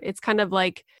it's kind of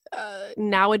like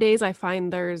nowadays I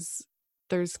find there's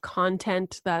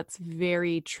content that's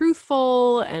very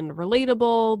truthful and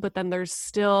relatable, but then there's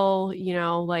still,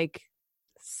 like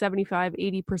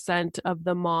 75-80% of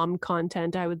the mom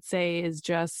content, I would say, is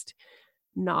just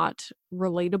not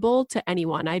relatable to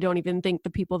anyone. I don't even think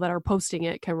the people that are posting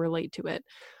it can relate to it.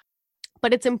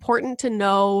 But it's important to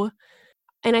know,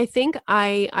 and I think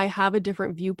I have a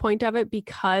different viewpoint of it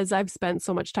because I've spent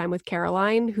so much time with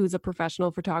Caroline, who's a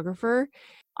professional photographer.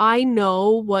 I know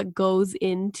what goes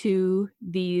into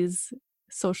these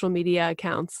social media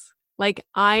accounts. Like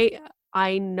I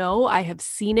know, I have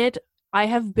seen it. I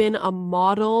have been a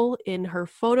model in her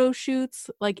photo shoots.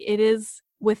 Like, it is,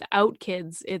 without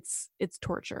kids, it's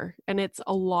torture, and it's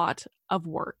a lot of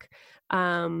work.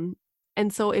 And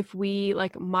so if we,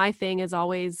 like, my thing is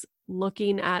always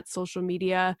looking at social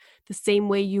media the same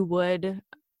way you would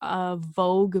a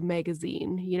Vogue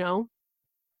magazine,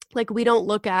 like we don't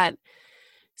look at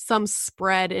some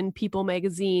spread in People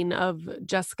magazine of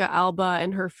Jessica Alba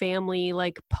and her family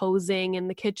like posing in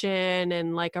the kitchen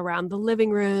and like around the living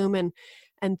room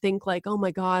and think like, oh my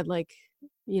God, like,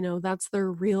 that's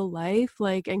their real life,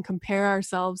 like, and compare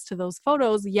ourselves to those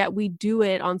photos. Yet we do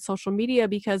it on social media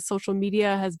because social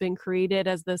media has been created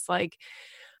as this like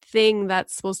thing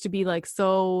that's supposed to be like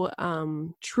so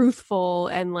truthful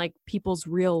and like people's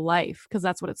real life, because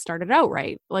that's what it started out,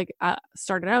 right? Like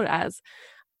started out as.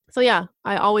 So yeah,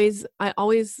 I always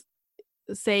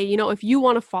say, if you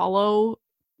want to follow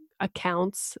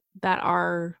accounts that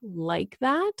are like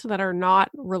that are not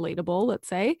relatable, let's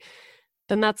say,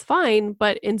 then that's fine.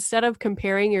 But instead of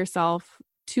comparing yourself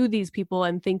to these people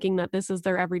and thinking that this is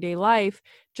their everyday life,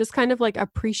 just kind of like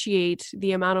appreciate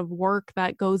the amount of work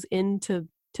that goes into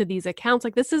these accounts.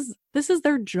 Like this is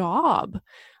their job.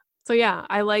 So yeah,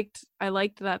 I liked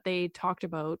that they talked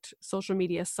about social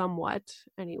media somewhat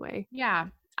anyway. Yeah.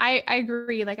 I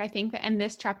agree. Like, I think that, and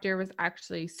this chapter was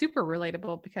actually super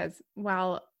relatable because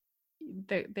while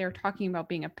they're talking about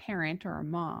being a parent or a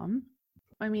mom,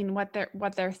 I mean, what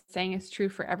they're saying is true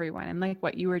for everyone. And like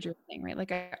what you were just saying, right?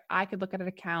 Like I could look at an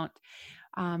account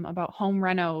about home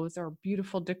renos or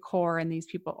beautiful decor, and these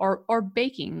people, or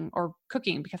baking or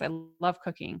cooking, because I love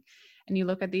cooking. And you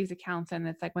look at these accounts and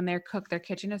it's like when they're cooked, their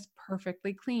kitchen is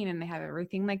perfectly clean and they have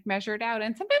everything like measured out.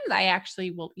 And sometimes I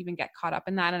actually will even get caught up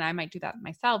in that, and I might do that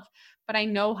myself, but I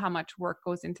know how much work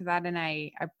goes into that. And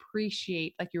I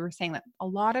appreciate, like you were saying, that a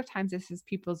lot of times this is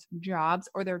people's jobs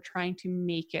or they're trying to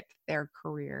make it their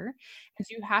career. And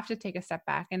so you have to take a step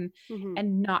back and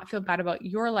not feel bad about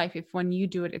your life if when you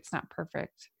do it, it's not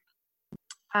perfect.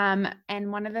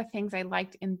 And one of the things I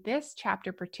liked in this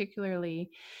chapter,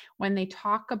 particularly when they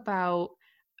talk about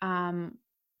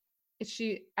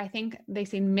I think they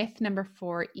say myth number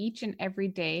 4, each and every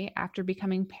day after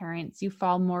becoming parents, you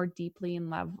fall more deeply in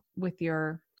love with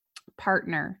your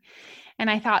partner. And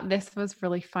I thought this was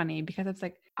really funny because it's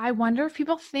like, I wonder if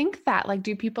people think that, like,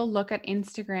 do people look at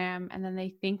Instagram and then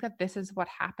they think that this is what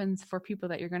happens for people,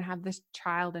 that you're going to have this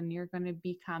child and you're going to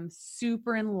become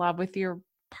super in love with your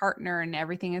partner and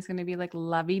everything is going to be like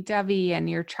lovey-dovey and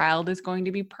your child is going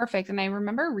to be perfect. And I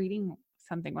remember reading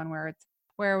something one where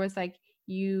it was like,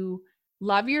 you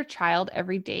love your child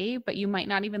every day, but you might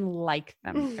not even like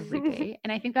them every day.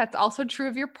 And I think that's also true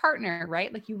of your partner,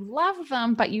 right? Like, you love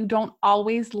them, but you don't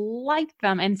always like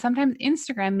them. And sometimes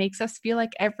Instagram makes us feel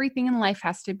like everything in life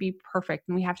has to be perfect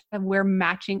and we have to wear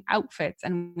matching outfits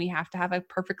and we have to have a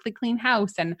perfectly clean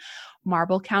house and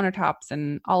marble countertops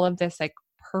and all of this like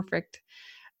perfect.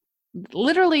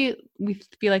 Literally, we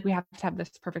feel like we have to have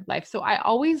this perfect life. So I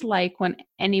always like when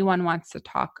anyone wants to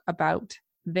talk about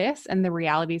this and the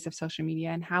realities of social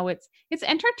media and how it's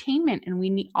entertainment, and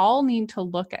we all need to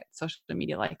look at social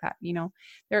media like that. You know,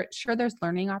 there's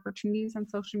learning opportunities on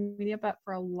social media, but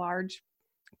for a large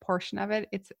portion of it,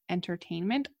 it's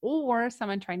entertainment or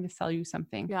someone trying to sell you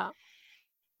something. Yeah.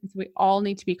 So we all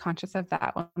need to be conscious of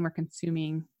that when we're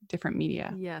consuming different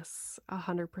media. Yes,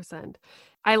 100%.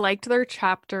 I liked their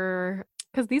chapter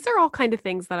because these are all kind of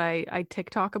things that I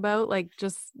TikTok about, like,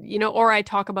 just, you know, or I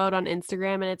talk about on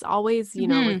Instagram, and it's always, you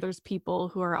know, like, there's people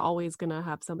who are always going to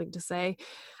have something to say.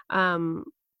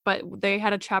 But they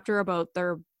had a chapter about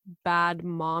their bad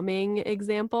momming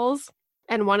examples.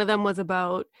 And one of them was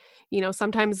about, you know,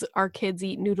 sometimes our kids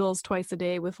eat noodles twice a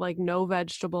day with like no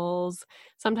vegetables.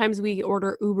 Sometimes we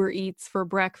order Uber Eats for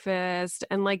breakfast.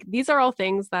 And like, these are all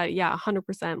things that, yeah,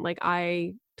 100%. Like,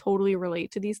 I totally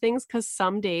relate to these things because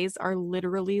some days are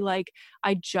literally like,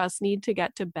 I just need to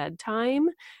get to bedtime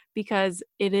because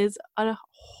it is a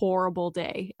horrible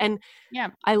day. And yeah,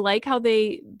 I like how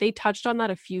they touched on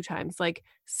that a few times. Like,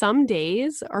 some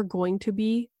days are going to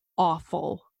be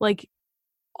awful. Like,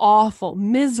 awful,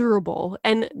 miserable.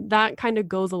 And that kind of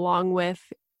goes along with,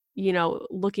 you know,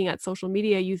 looking at social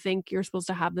media. You think you're supposed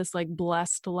to have this like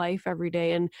blessed life every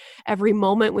day, and every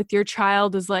moment with your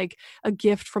child is like a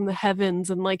gift from the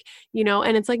heavens, and like, you know,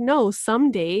 and it's like, no,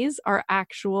 some days are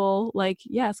actual, like,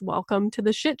 yes, welcome to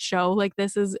the shit show. Like,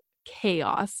 this is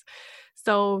chaos.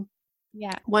 So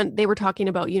yeah, when they were talking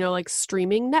about, you know, like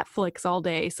streaming Netflix all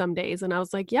day some days, and I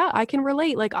was like, yeah, I can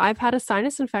relate. Like, I've had a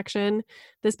sinus infection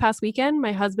this past weekend.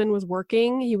 My husband was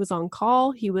working, he was on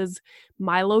call,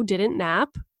 Milo didn't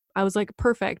nap. I was like,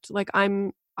 perfect. Like,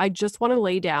 I just want to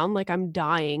lay down, like, I'm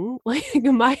dying. Like,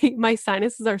 my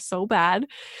sinuses are so bad.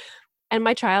 And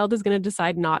my child is going to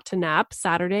decide not to nap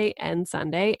Saturday and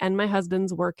Sunday, and my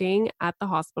husband's working at the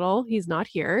hospital. He's not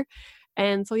here.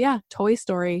 And so, yeah, Toy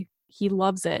Story, he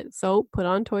loves it. So put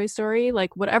on Toy Story,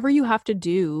 like, whatever you have to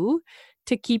do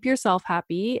to keep yourself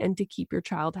happy and to keep your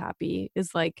child happy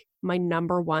is like my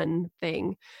number one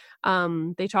thing.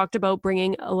 They talked about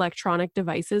bringing electronic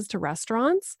devices to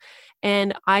restaurants.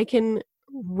 And I can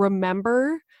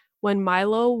remember when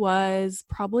Milo was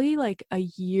probably like a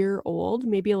year old,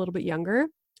 maybe a little bit younger,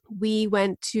 we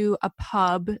went to a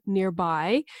pub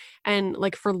nearby, and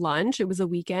like for lunch, it was a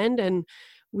weekend, and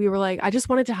we were like, I just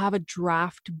wanted to have a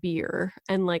draft beer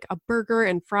and like a burger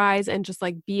and fries and just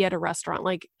like be at a restaurant.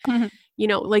 Like, you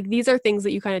know, like, these are things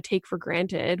that you kind of take for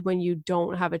granted when you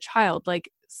don't have a child. Like,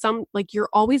 you're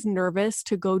always nervous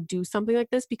to go do something like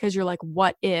this because you're like,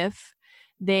 what if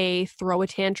they throw a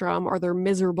tantrum or they're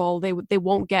miserable? They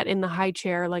won't get in the high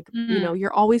chair. Like, you know,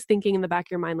 you're always thinking in the back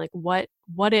of your mind, like, what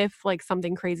if like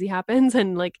something crazy happens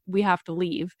and like we have to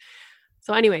leave?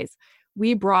 So anyways,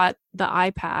 we brought the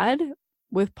iPad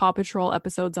with Paw Patrol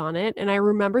episodes on it. And I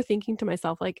remember thinking to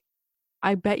myself, like,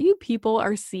 I bet you people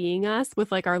are seeing us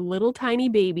with like our little tiny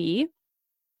baby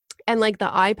and like the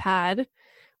iPad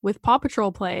with Paw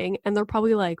Patrol playing, and they're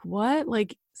probably like, what?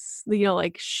 Like, you know,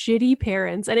 like, shitty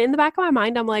parents. And in the back of my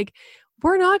mind, I'm like,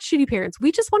 we're not shitty parents.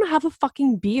 We just want to have a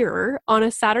fucking beer on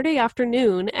a Saturday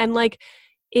afternoon and like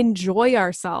enjoy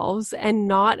ourselves and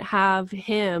not have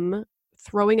him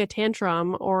throwing a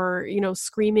tantrum or, you know,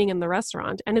 screaming in the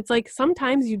restaurant. And it's like,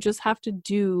 sometimes you just have to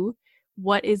do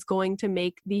what is going to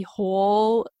make the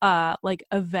whole like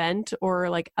event or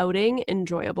like outing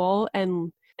enjoyable,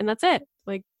 and that's it.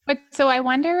 Like, but so I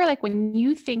wonder, like, when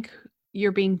you think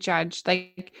you're being judged,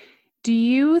 like, do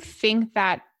you think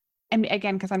that, and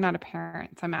again, because I'm not a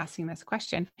parent, so I'm asking this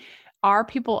question, are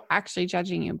people actually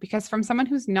judging you? Because from someone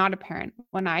who's not a parent,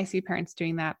 when I see parents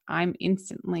doing that, I'm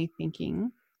instantly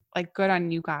thinking, like, good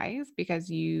on you guys, because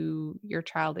your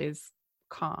child is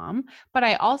calm. But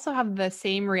I also have the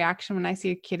same reaction when I see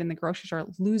a kid in the grocery store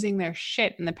losing their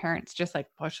shit and the parents just like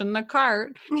pushing the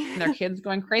cart and their kids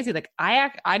going crazy. Like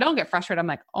I don't get frustrated. I'm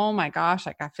like, oh my gosh,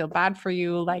 like I feel bad for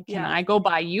you. Like, can I go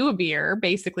buy you a beer?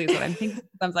 Basically is what I'm thinking.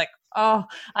 I was like, oh,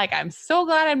 like I'm so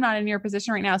glad I'm not in your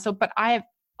position right now. So, but I have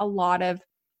a lot of,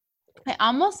 I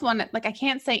almost want to, like, I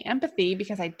can't say empathy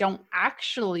because I don't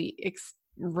actually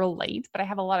relate, but I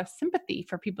have a lot of sympathy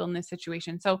for people in this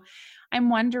situation. So I'm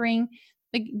wondering,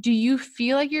 like, do you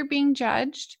feel like you're being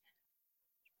judged?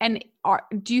 And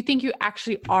do you think you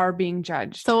actually are being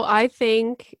judged? So I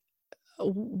think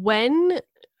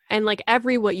and like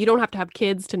everyone, you don't have to have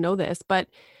kids to know this, but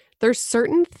there's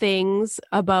certain things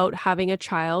about having a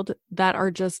child that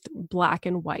are just black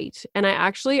and white. And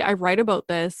I write about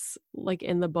this like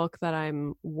in the book that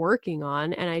I'm working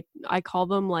on. And I call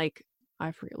them like,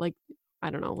 I forget, like, I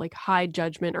don't know, like high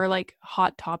judgment or like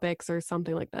hot topics or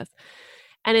something like this.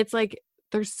 And it's like,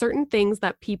 there's certain things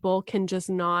that people can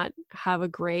just not have a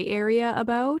gray area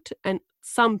about. And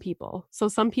some people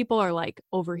are like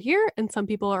over here and some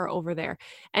people are over there.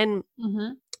 And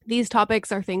these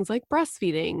topics are things like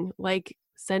breastfeeding, like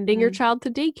sending your child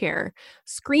to daycare,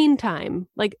 screen time,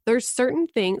 like there's certain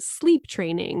things, sleep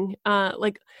training,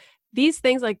 like these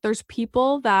things, like there's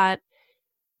people that,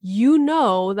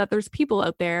 that there's people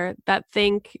out there that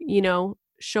think,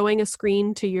 showing a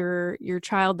screen to your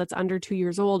child that's under 2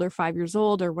 years old or 5 years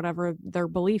old or whatever their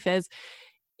belief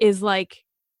is like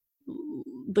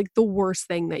the worst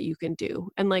thing that you can do.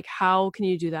 And like, how can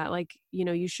you do that? Like,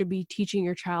 you should be teaching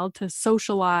your child to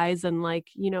socialize and like,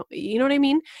 you know what I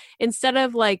mean? Instead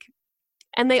of like,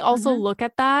 and they also look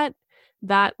at that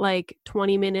like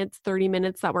 20 minutes, 30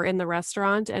 minutes that we're in the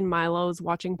restaurant and Milo's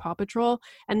watching Paw Patrol,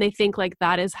 and they think like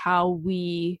that is how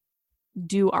we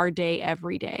do our day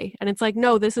every day. And it's like,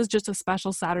 no, this is just a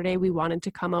special Saturday. We wanted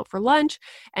to come out for lunch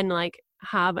and like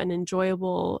have an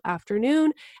enjoyable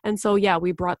afternoon. And so, yeah,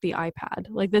 we brought the iPad.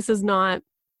 Like, this is not,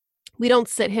 we don't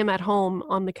sit him at home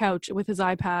on the couch with his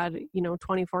iPad,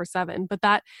 24/7, but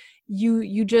that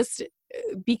you just,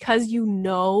 because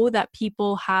that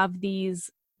people have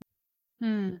these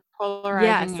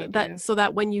polarizing ideas. So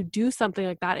that when you do something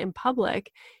like that in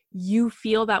public, you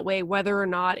feel that way, whether or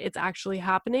not it's actually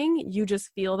happening, you just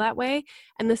feel that way.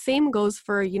 And the same goes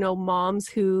for, moms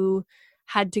who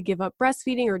had to give up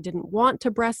breastfeeding or didn't want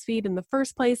to breastfeed in the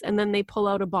first place. And then they pull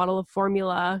out a bottle of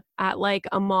formula at like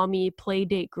a mommy play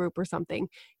date group or something.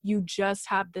 You just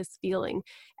have this feeling.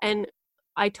 And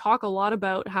I talk a lot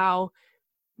about how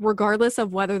regardless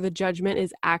of whether the judgment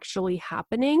is actually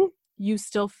happening, you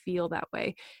still feel that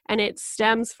way. And it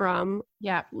stems from,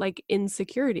 like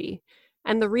insecurity.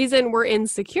 And the reason we're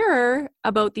insecure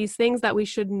about these things that we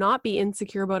should not be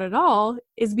insecure about at all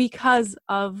is because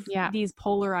of these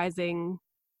polarizing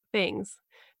things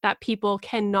that people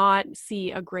cannot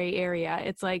see a gray area.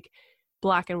 It's like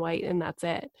black and white and that's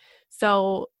it.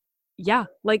 So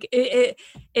like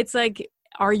it's like,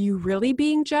 are you really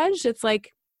being judged? It's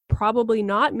like, probably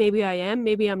not. Maybe I am,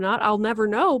 maybe I'm not. I'll never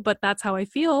know, but that's how I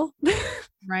feel.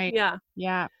 Right. Yeah.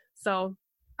 So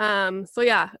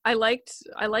yeah, I liked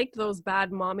those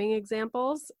bad momming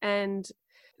examples, and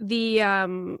the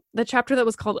chapter that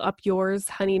was called Up Yours,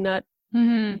 Honey Nut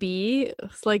Bee.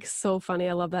 It's like so funny.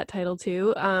 I love that title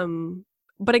too.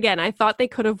 But again, I thought they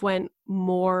could have went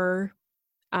more.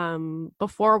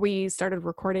 Before we started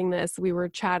recording this, we were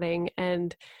chatting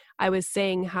and I was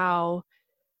saying how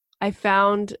I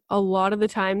found a lot of the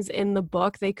times in the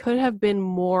book, they could have been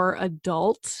more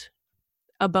adult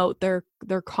about their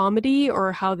comedy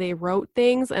or how they wrote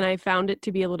things. And I found it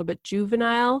to be a little bit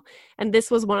juvenile. And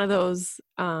this was one of those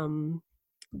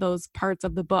parts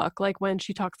of the book, like when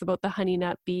she talks about the honey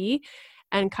nut bee,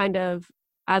 and kind of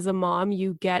as a mom,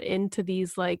 you get into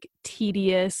these like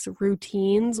tedious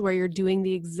routines where you're doing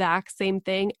the exact same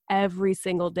thing every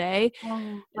single day.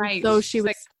 Oh, right. So she was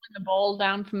like pulling the bowl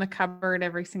down from the cupboard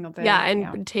every single day. Yeah.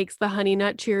 And takes the honey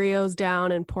nut Cheerios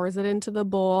down and pours it into the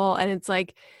bowl. And it's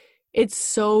like, it's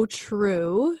so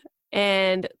true.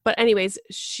 But anyways,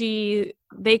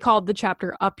 they called the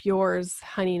chapter Up Yours,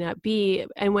 Honey Nut Bee.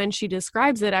 And when she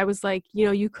describes it, I was like,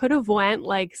 you could have went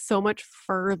like so much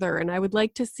further. And I would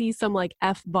like to see some like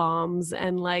F-bombs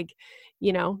and like,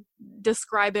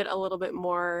 describe it a little bit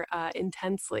more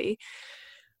intensely.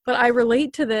 But I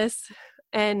relate to this.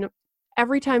 And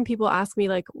every time people ask me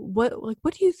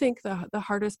what do you think the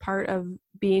hardest part of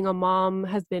being a mom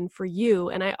has been for you?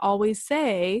 And I always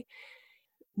say,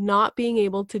 not being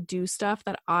able to do stuff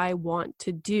that I want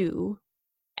to do.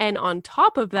 And on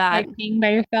top of that, like being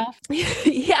by yourself.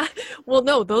 Yeah. Well,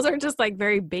 no, those are just like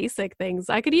very basic things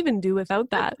I could even do without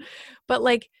that. But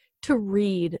like to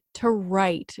read, to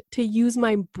write, to use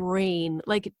my brain,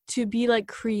 like to be like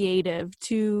creative,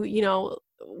 to, you know,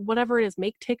 whatever it is,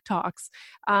 make TikToks.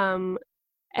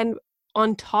 And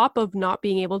on top of not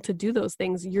being able to do those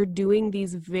things, you're doing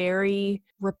these very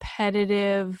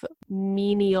repetitive,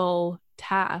 menial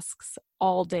tasks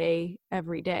all day,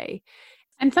 every day.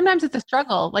 And sometimes it's a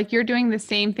struggle. Like you're doing the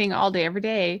same thing all day, every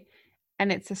day.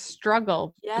 And it's a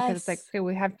struggle because it's like, okay,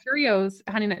 we have Cheerios,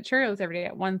 Honey Nut Cheerios every day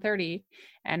at 1:30.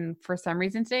 And for some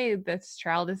reason today, this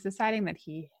child is deciding that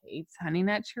he hates Honey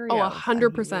Nut Cheerios. Oh,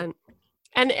 100%.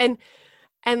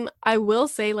 And I will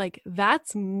say, like,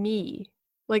 that's me.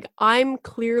 Like, I'm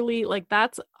clearly like,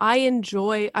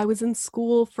 I was in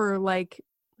school for like,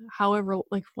 however,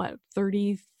 like what,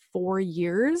 34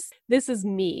 years. This is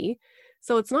me.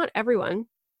 So it's not everyone.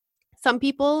 Some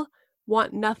people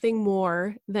want nothing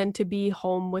more than to be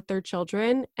home with their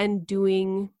children and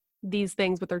doing these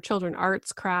things with their children,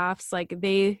 arts, crafts, like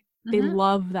they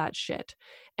love that shit.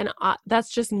 And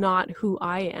that's just not who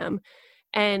I am.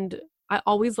 And I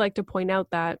always like to point out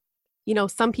that, you know,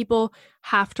 some people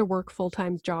have to work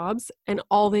full-time jobs and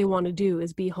all they want to do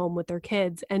is be home with their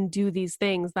kids and do these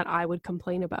things that I would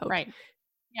complain about. Right.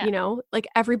 Yeah. You know, like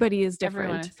everybody is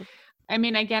different. I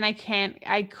mean, again,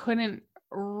 I couldn't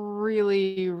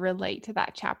really relate to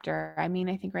that chapter. I mean,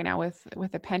 I think right now with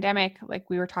the pandemic, like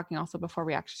we were talking also before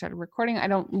we actually started recording, I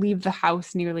don't leave the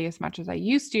house nearly as much as I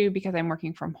used to because I'm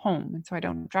working from home. And so I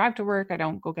don't drive to work. I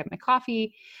don't go get my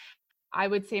coffee. I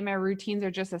would say my routines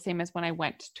are just the same as when I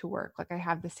went to work. Like I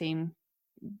have the same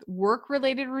work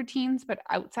related routines, but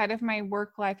outside of my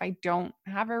work life, I don't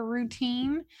have a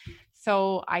routine.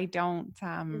 So I don't,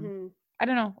 I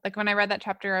don't know. Like when I read that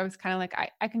chapter, I was kind of like,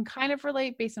 I can kind of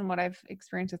relate based on what I've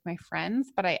experienced with my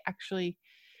friends, but I actually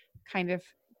kind of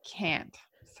can't.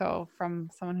 So from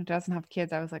someone who doesn't have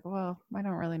kids, I was like, well, I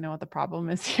don't really know what the problem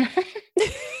is here.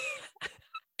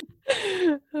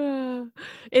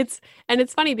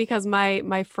 It's funny because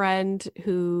my friend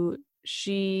who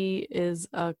she is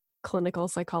a clinical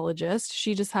psychologist,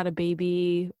 she just had a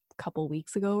baby a couple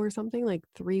weeks ago or something, like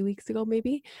 3 weeks ago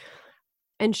maybe.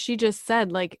 And she just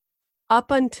said, like, up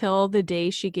until the day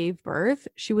she gave birth,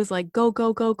 she was like, go,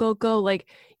 go, go, go, go. Like,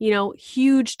 you know,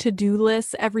 huge to-do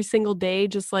lists every single day,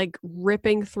 just like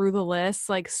ripping through the lists,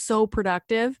 like so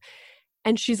productive.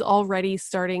 And she's already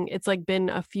starting, it's like been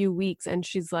a few weeks and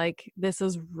she's like, this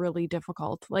is really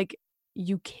difficult. Like,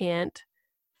 you can't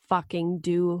fucking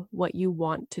do what you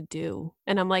want to do.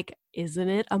 And I'm like, isn't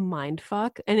it a mind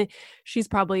fuck? And she's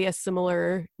probably a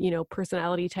similar, you know,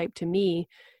 personality type to me.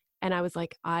 And I was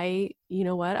like, you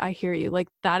know what? I hear you. Like,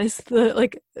 that is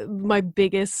my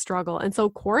biggest struggle. And so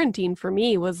quarantine for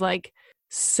me was like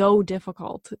so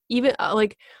difficult. Even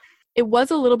like, it was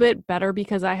a little bit better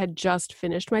because I had just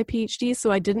finished my PhD.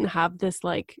 So I didn't have this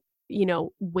like, you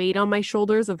know, weight on my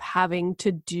shoulders of having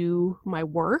to do my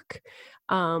work,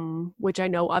 which I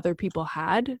know other people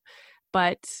had.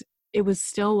 But it was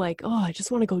still like, oh, I just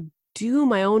want to go do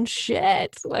my own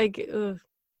shit. Like, ugh.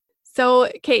 So,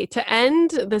 okay, to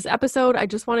end this episode, I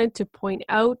just wanted to point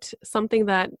out something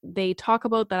that they talk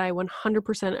about that I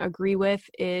 100% agree with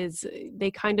is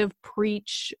they kind of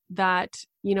preach that,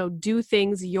 you know, do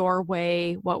things your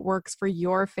way, what works for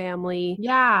your family.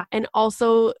 Yeah. And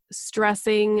also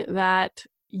stressing that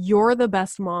you're the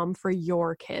best mom for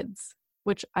your kids,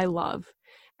 which I love.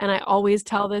 And I always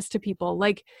tell this to people,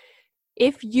 like,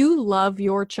 if you love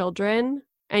your children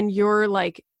and you're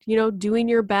like, you know, doing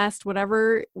your best,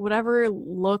 whatever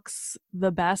looks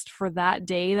the best for that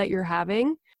day that you're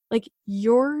having, like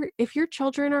if your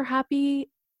children are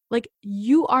happy, like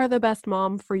you are the best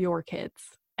mom for your kids.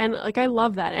 And like, I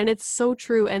love that. And it's so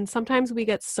true. And sometimes we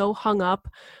get so hung up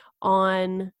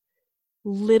on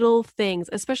little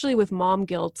things, especially with mom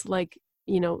guilt, like,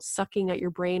 you know, sucking at your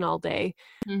brain all day.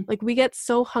 Like we get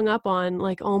so hung up on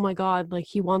like, oh my God, like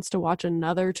he wants to watch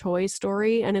another Toy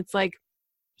Story. And it's like,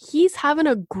 he's having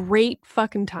a great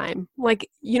fucking time. Like,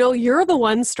 you know, you're the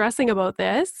one stressing about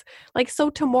this. Like, so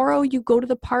tomorrow you go to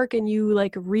the park and you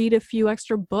like read a few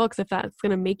extra books if that's going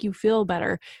to make you feel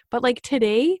better. But like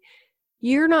today,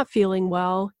 you're not feeling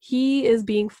well. He is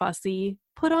being fussy.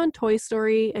 Put on Toy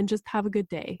Story and just have a good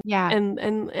day. Yeah.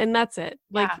 And that's it.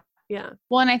 Like, yeah.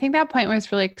 Well, and I think that point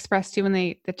was really expressed too in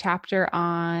the chapter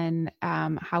on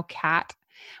how Kat,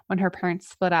 when her parents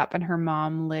split up and her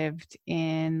mom lived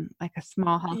in like a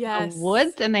small house in the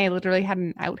woods and they literally had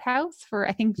an outhouse for,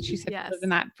 I think she said lived in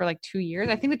that for like 2 years.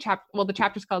 I think the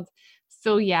chapter's called,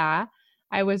 So Yeah,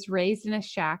 I Was Raised in a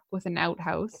Shack with an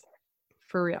Outhouse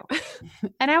for real.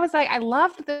 And I was like, I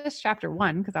loved this chapter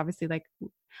one, because obviously like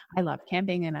I love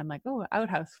camping and I'm like, oh,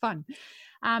 outhouse fun.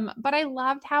 But I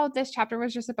loved how this chapter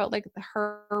was just about like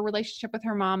her relationship with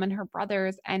her mom and her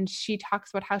brothers. And she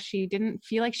talks about how she didn't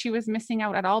feel like she was missing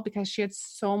out at all because she had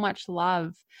so much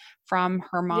love from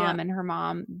her mom, and her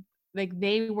mom, like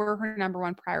they were her number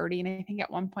one priority. And I think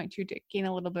at one point too, to gain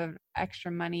a little bit of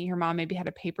extra money, her mom maybe had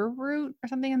a paper route or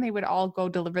something, and they would all go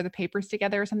deliver the papers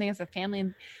together or something as a family.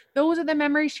 And those are the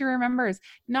memories she remembers,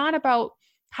 not about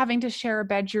having to share a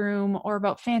bedroom or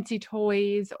about fancy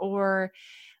toys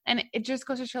and it just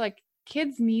goes to show like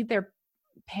kids need their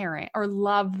parent or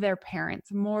love their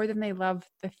parents more than they love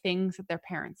the things that their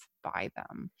parents buy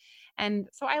them. And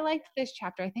so I liked this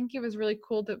chapter. I think it was really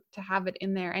cool to have it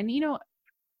in there. And,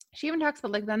 she even talks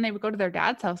about like then they would go to their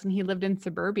dad's house and he lived in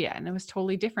suburbia and it was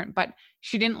totally different, but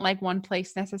she didn't like one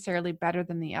place necessarily better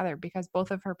than the other because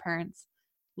both of her parents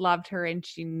loved her and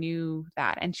she knew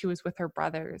that, and she was with her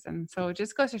brothers. And so it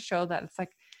just goes to show that it's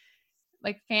like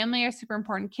family are super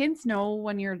important. Kids know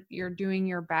when you're doing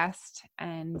your best,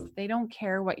 and they don't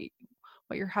care what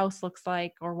your house looks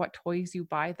like or what toys you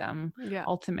buy them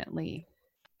ultimately.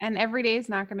 And every day is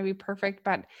not going to be perfect,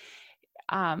 but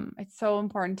it's so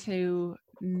important to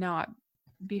not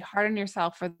be hard on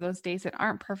yourself for those days that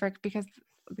aren't perfect, because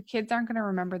the kids aren't going to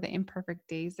remember the imperfect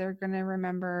days. They're going to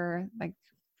remember like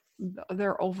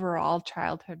their overall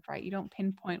childhood, right? You don't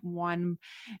pinpoint one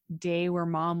day where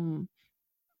mom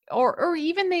or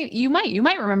even you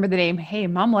might remember the day, hey,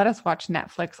 mom let us watch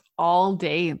Netflix all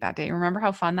day that day. Remember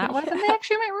how fun that was? And they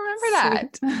actually might remember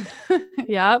that.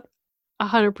 Yep.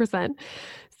 100%.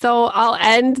 So I'll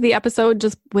end the episode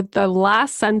just with the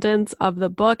last sentence of the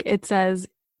book. It says,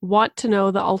 want to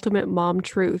know the ultimate mom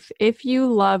truth. If you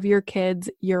love your kids,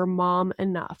 you're mom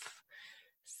enough.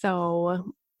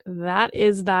 So that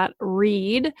is that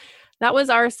read. That was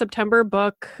our September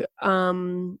book.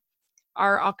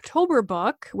 Our October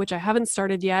book, which I haven't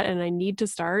started yet and I need to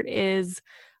start, is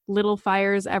Little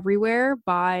Fires Everywhere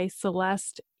by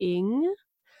Celeste Ng.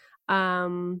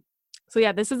 So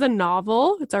yeah, this is a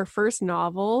novel. It's our first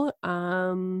novel.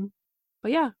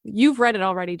 But yeah, you've read it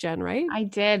already, Jen, right? I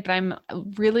did, but I'm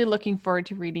really looking forward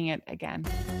to reading it again.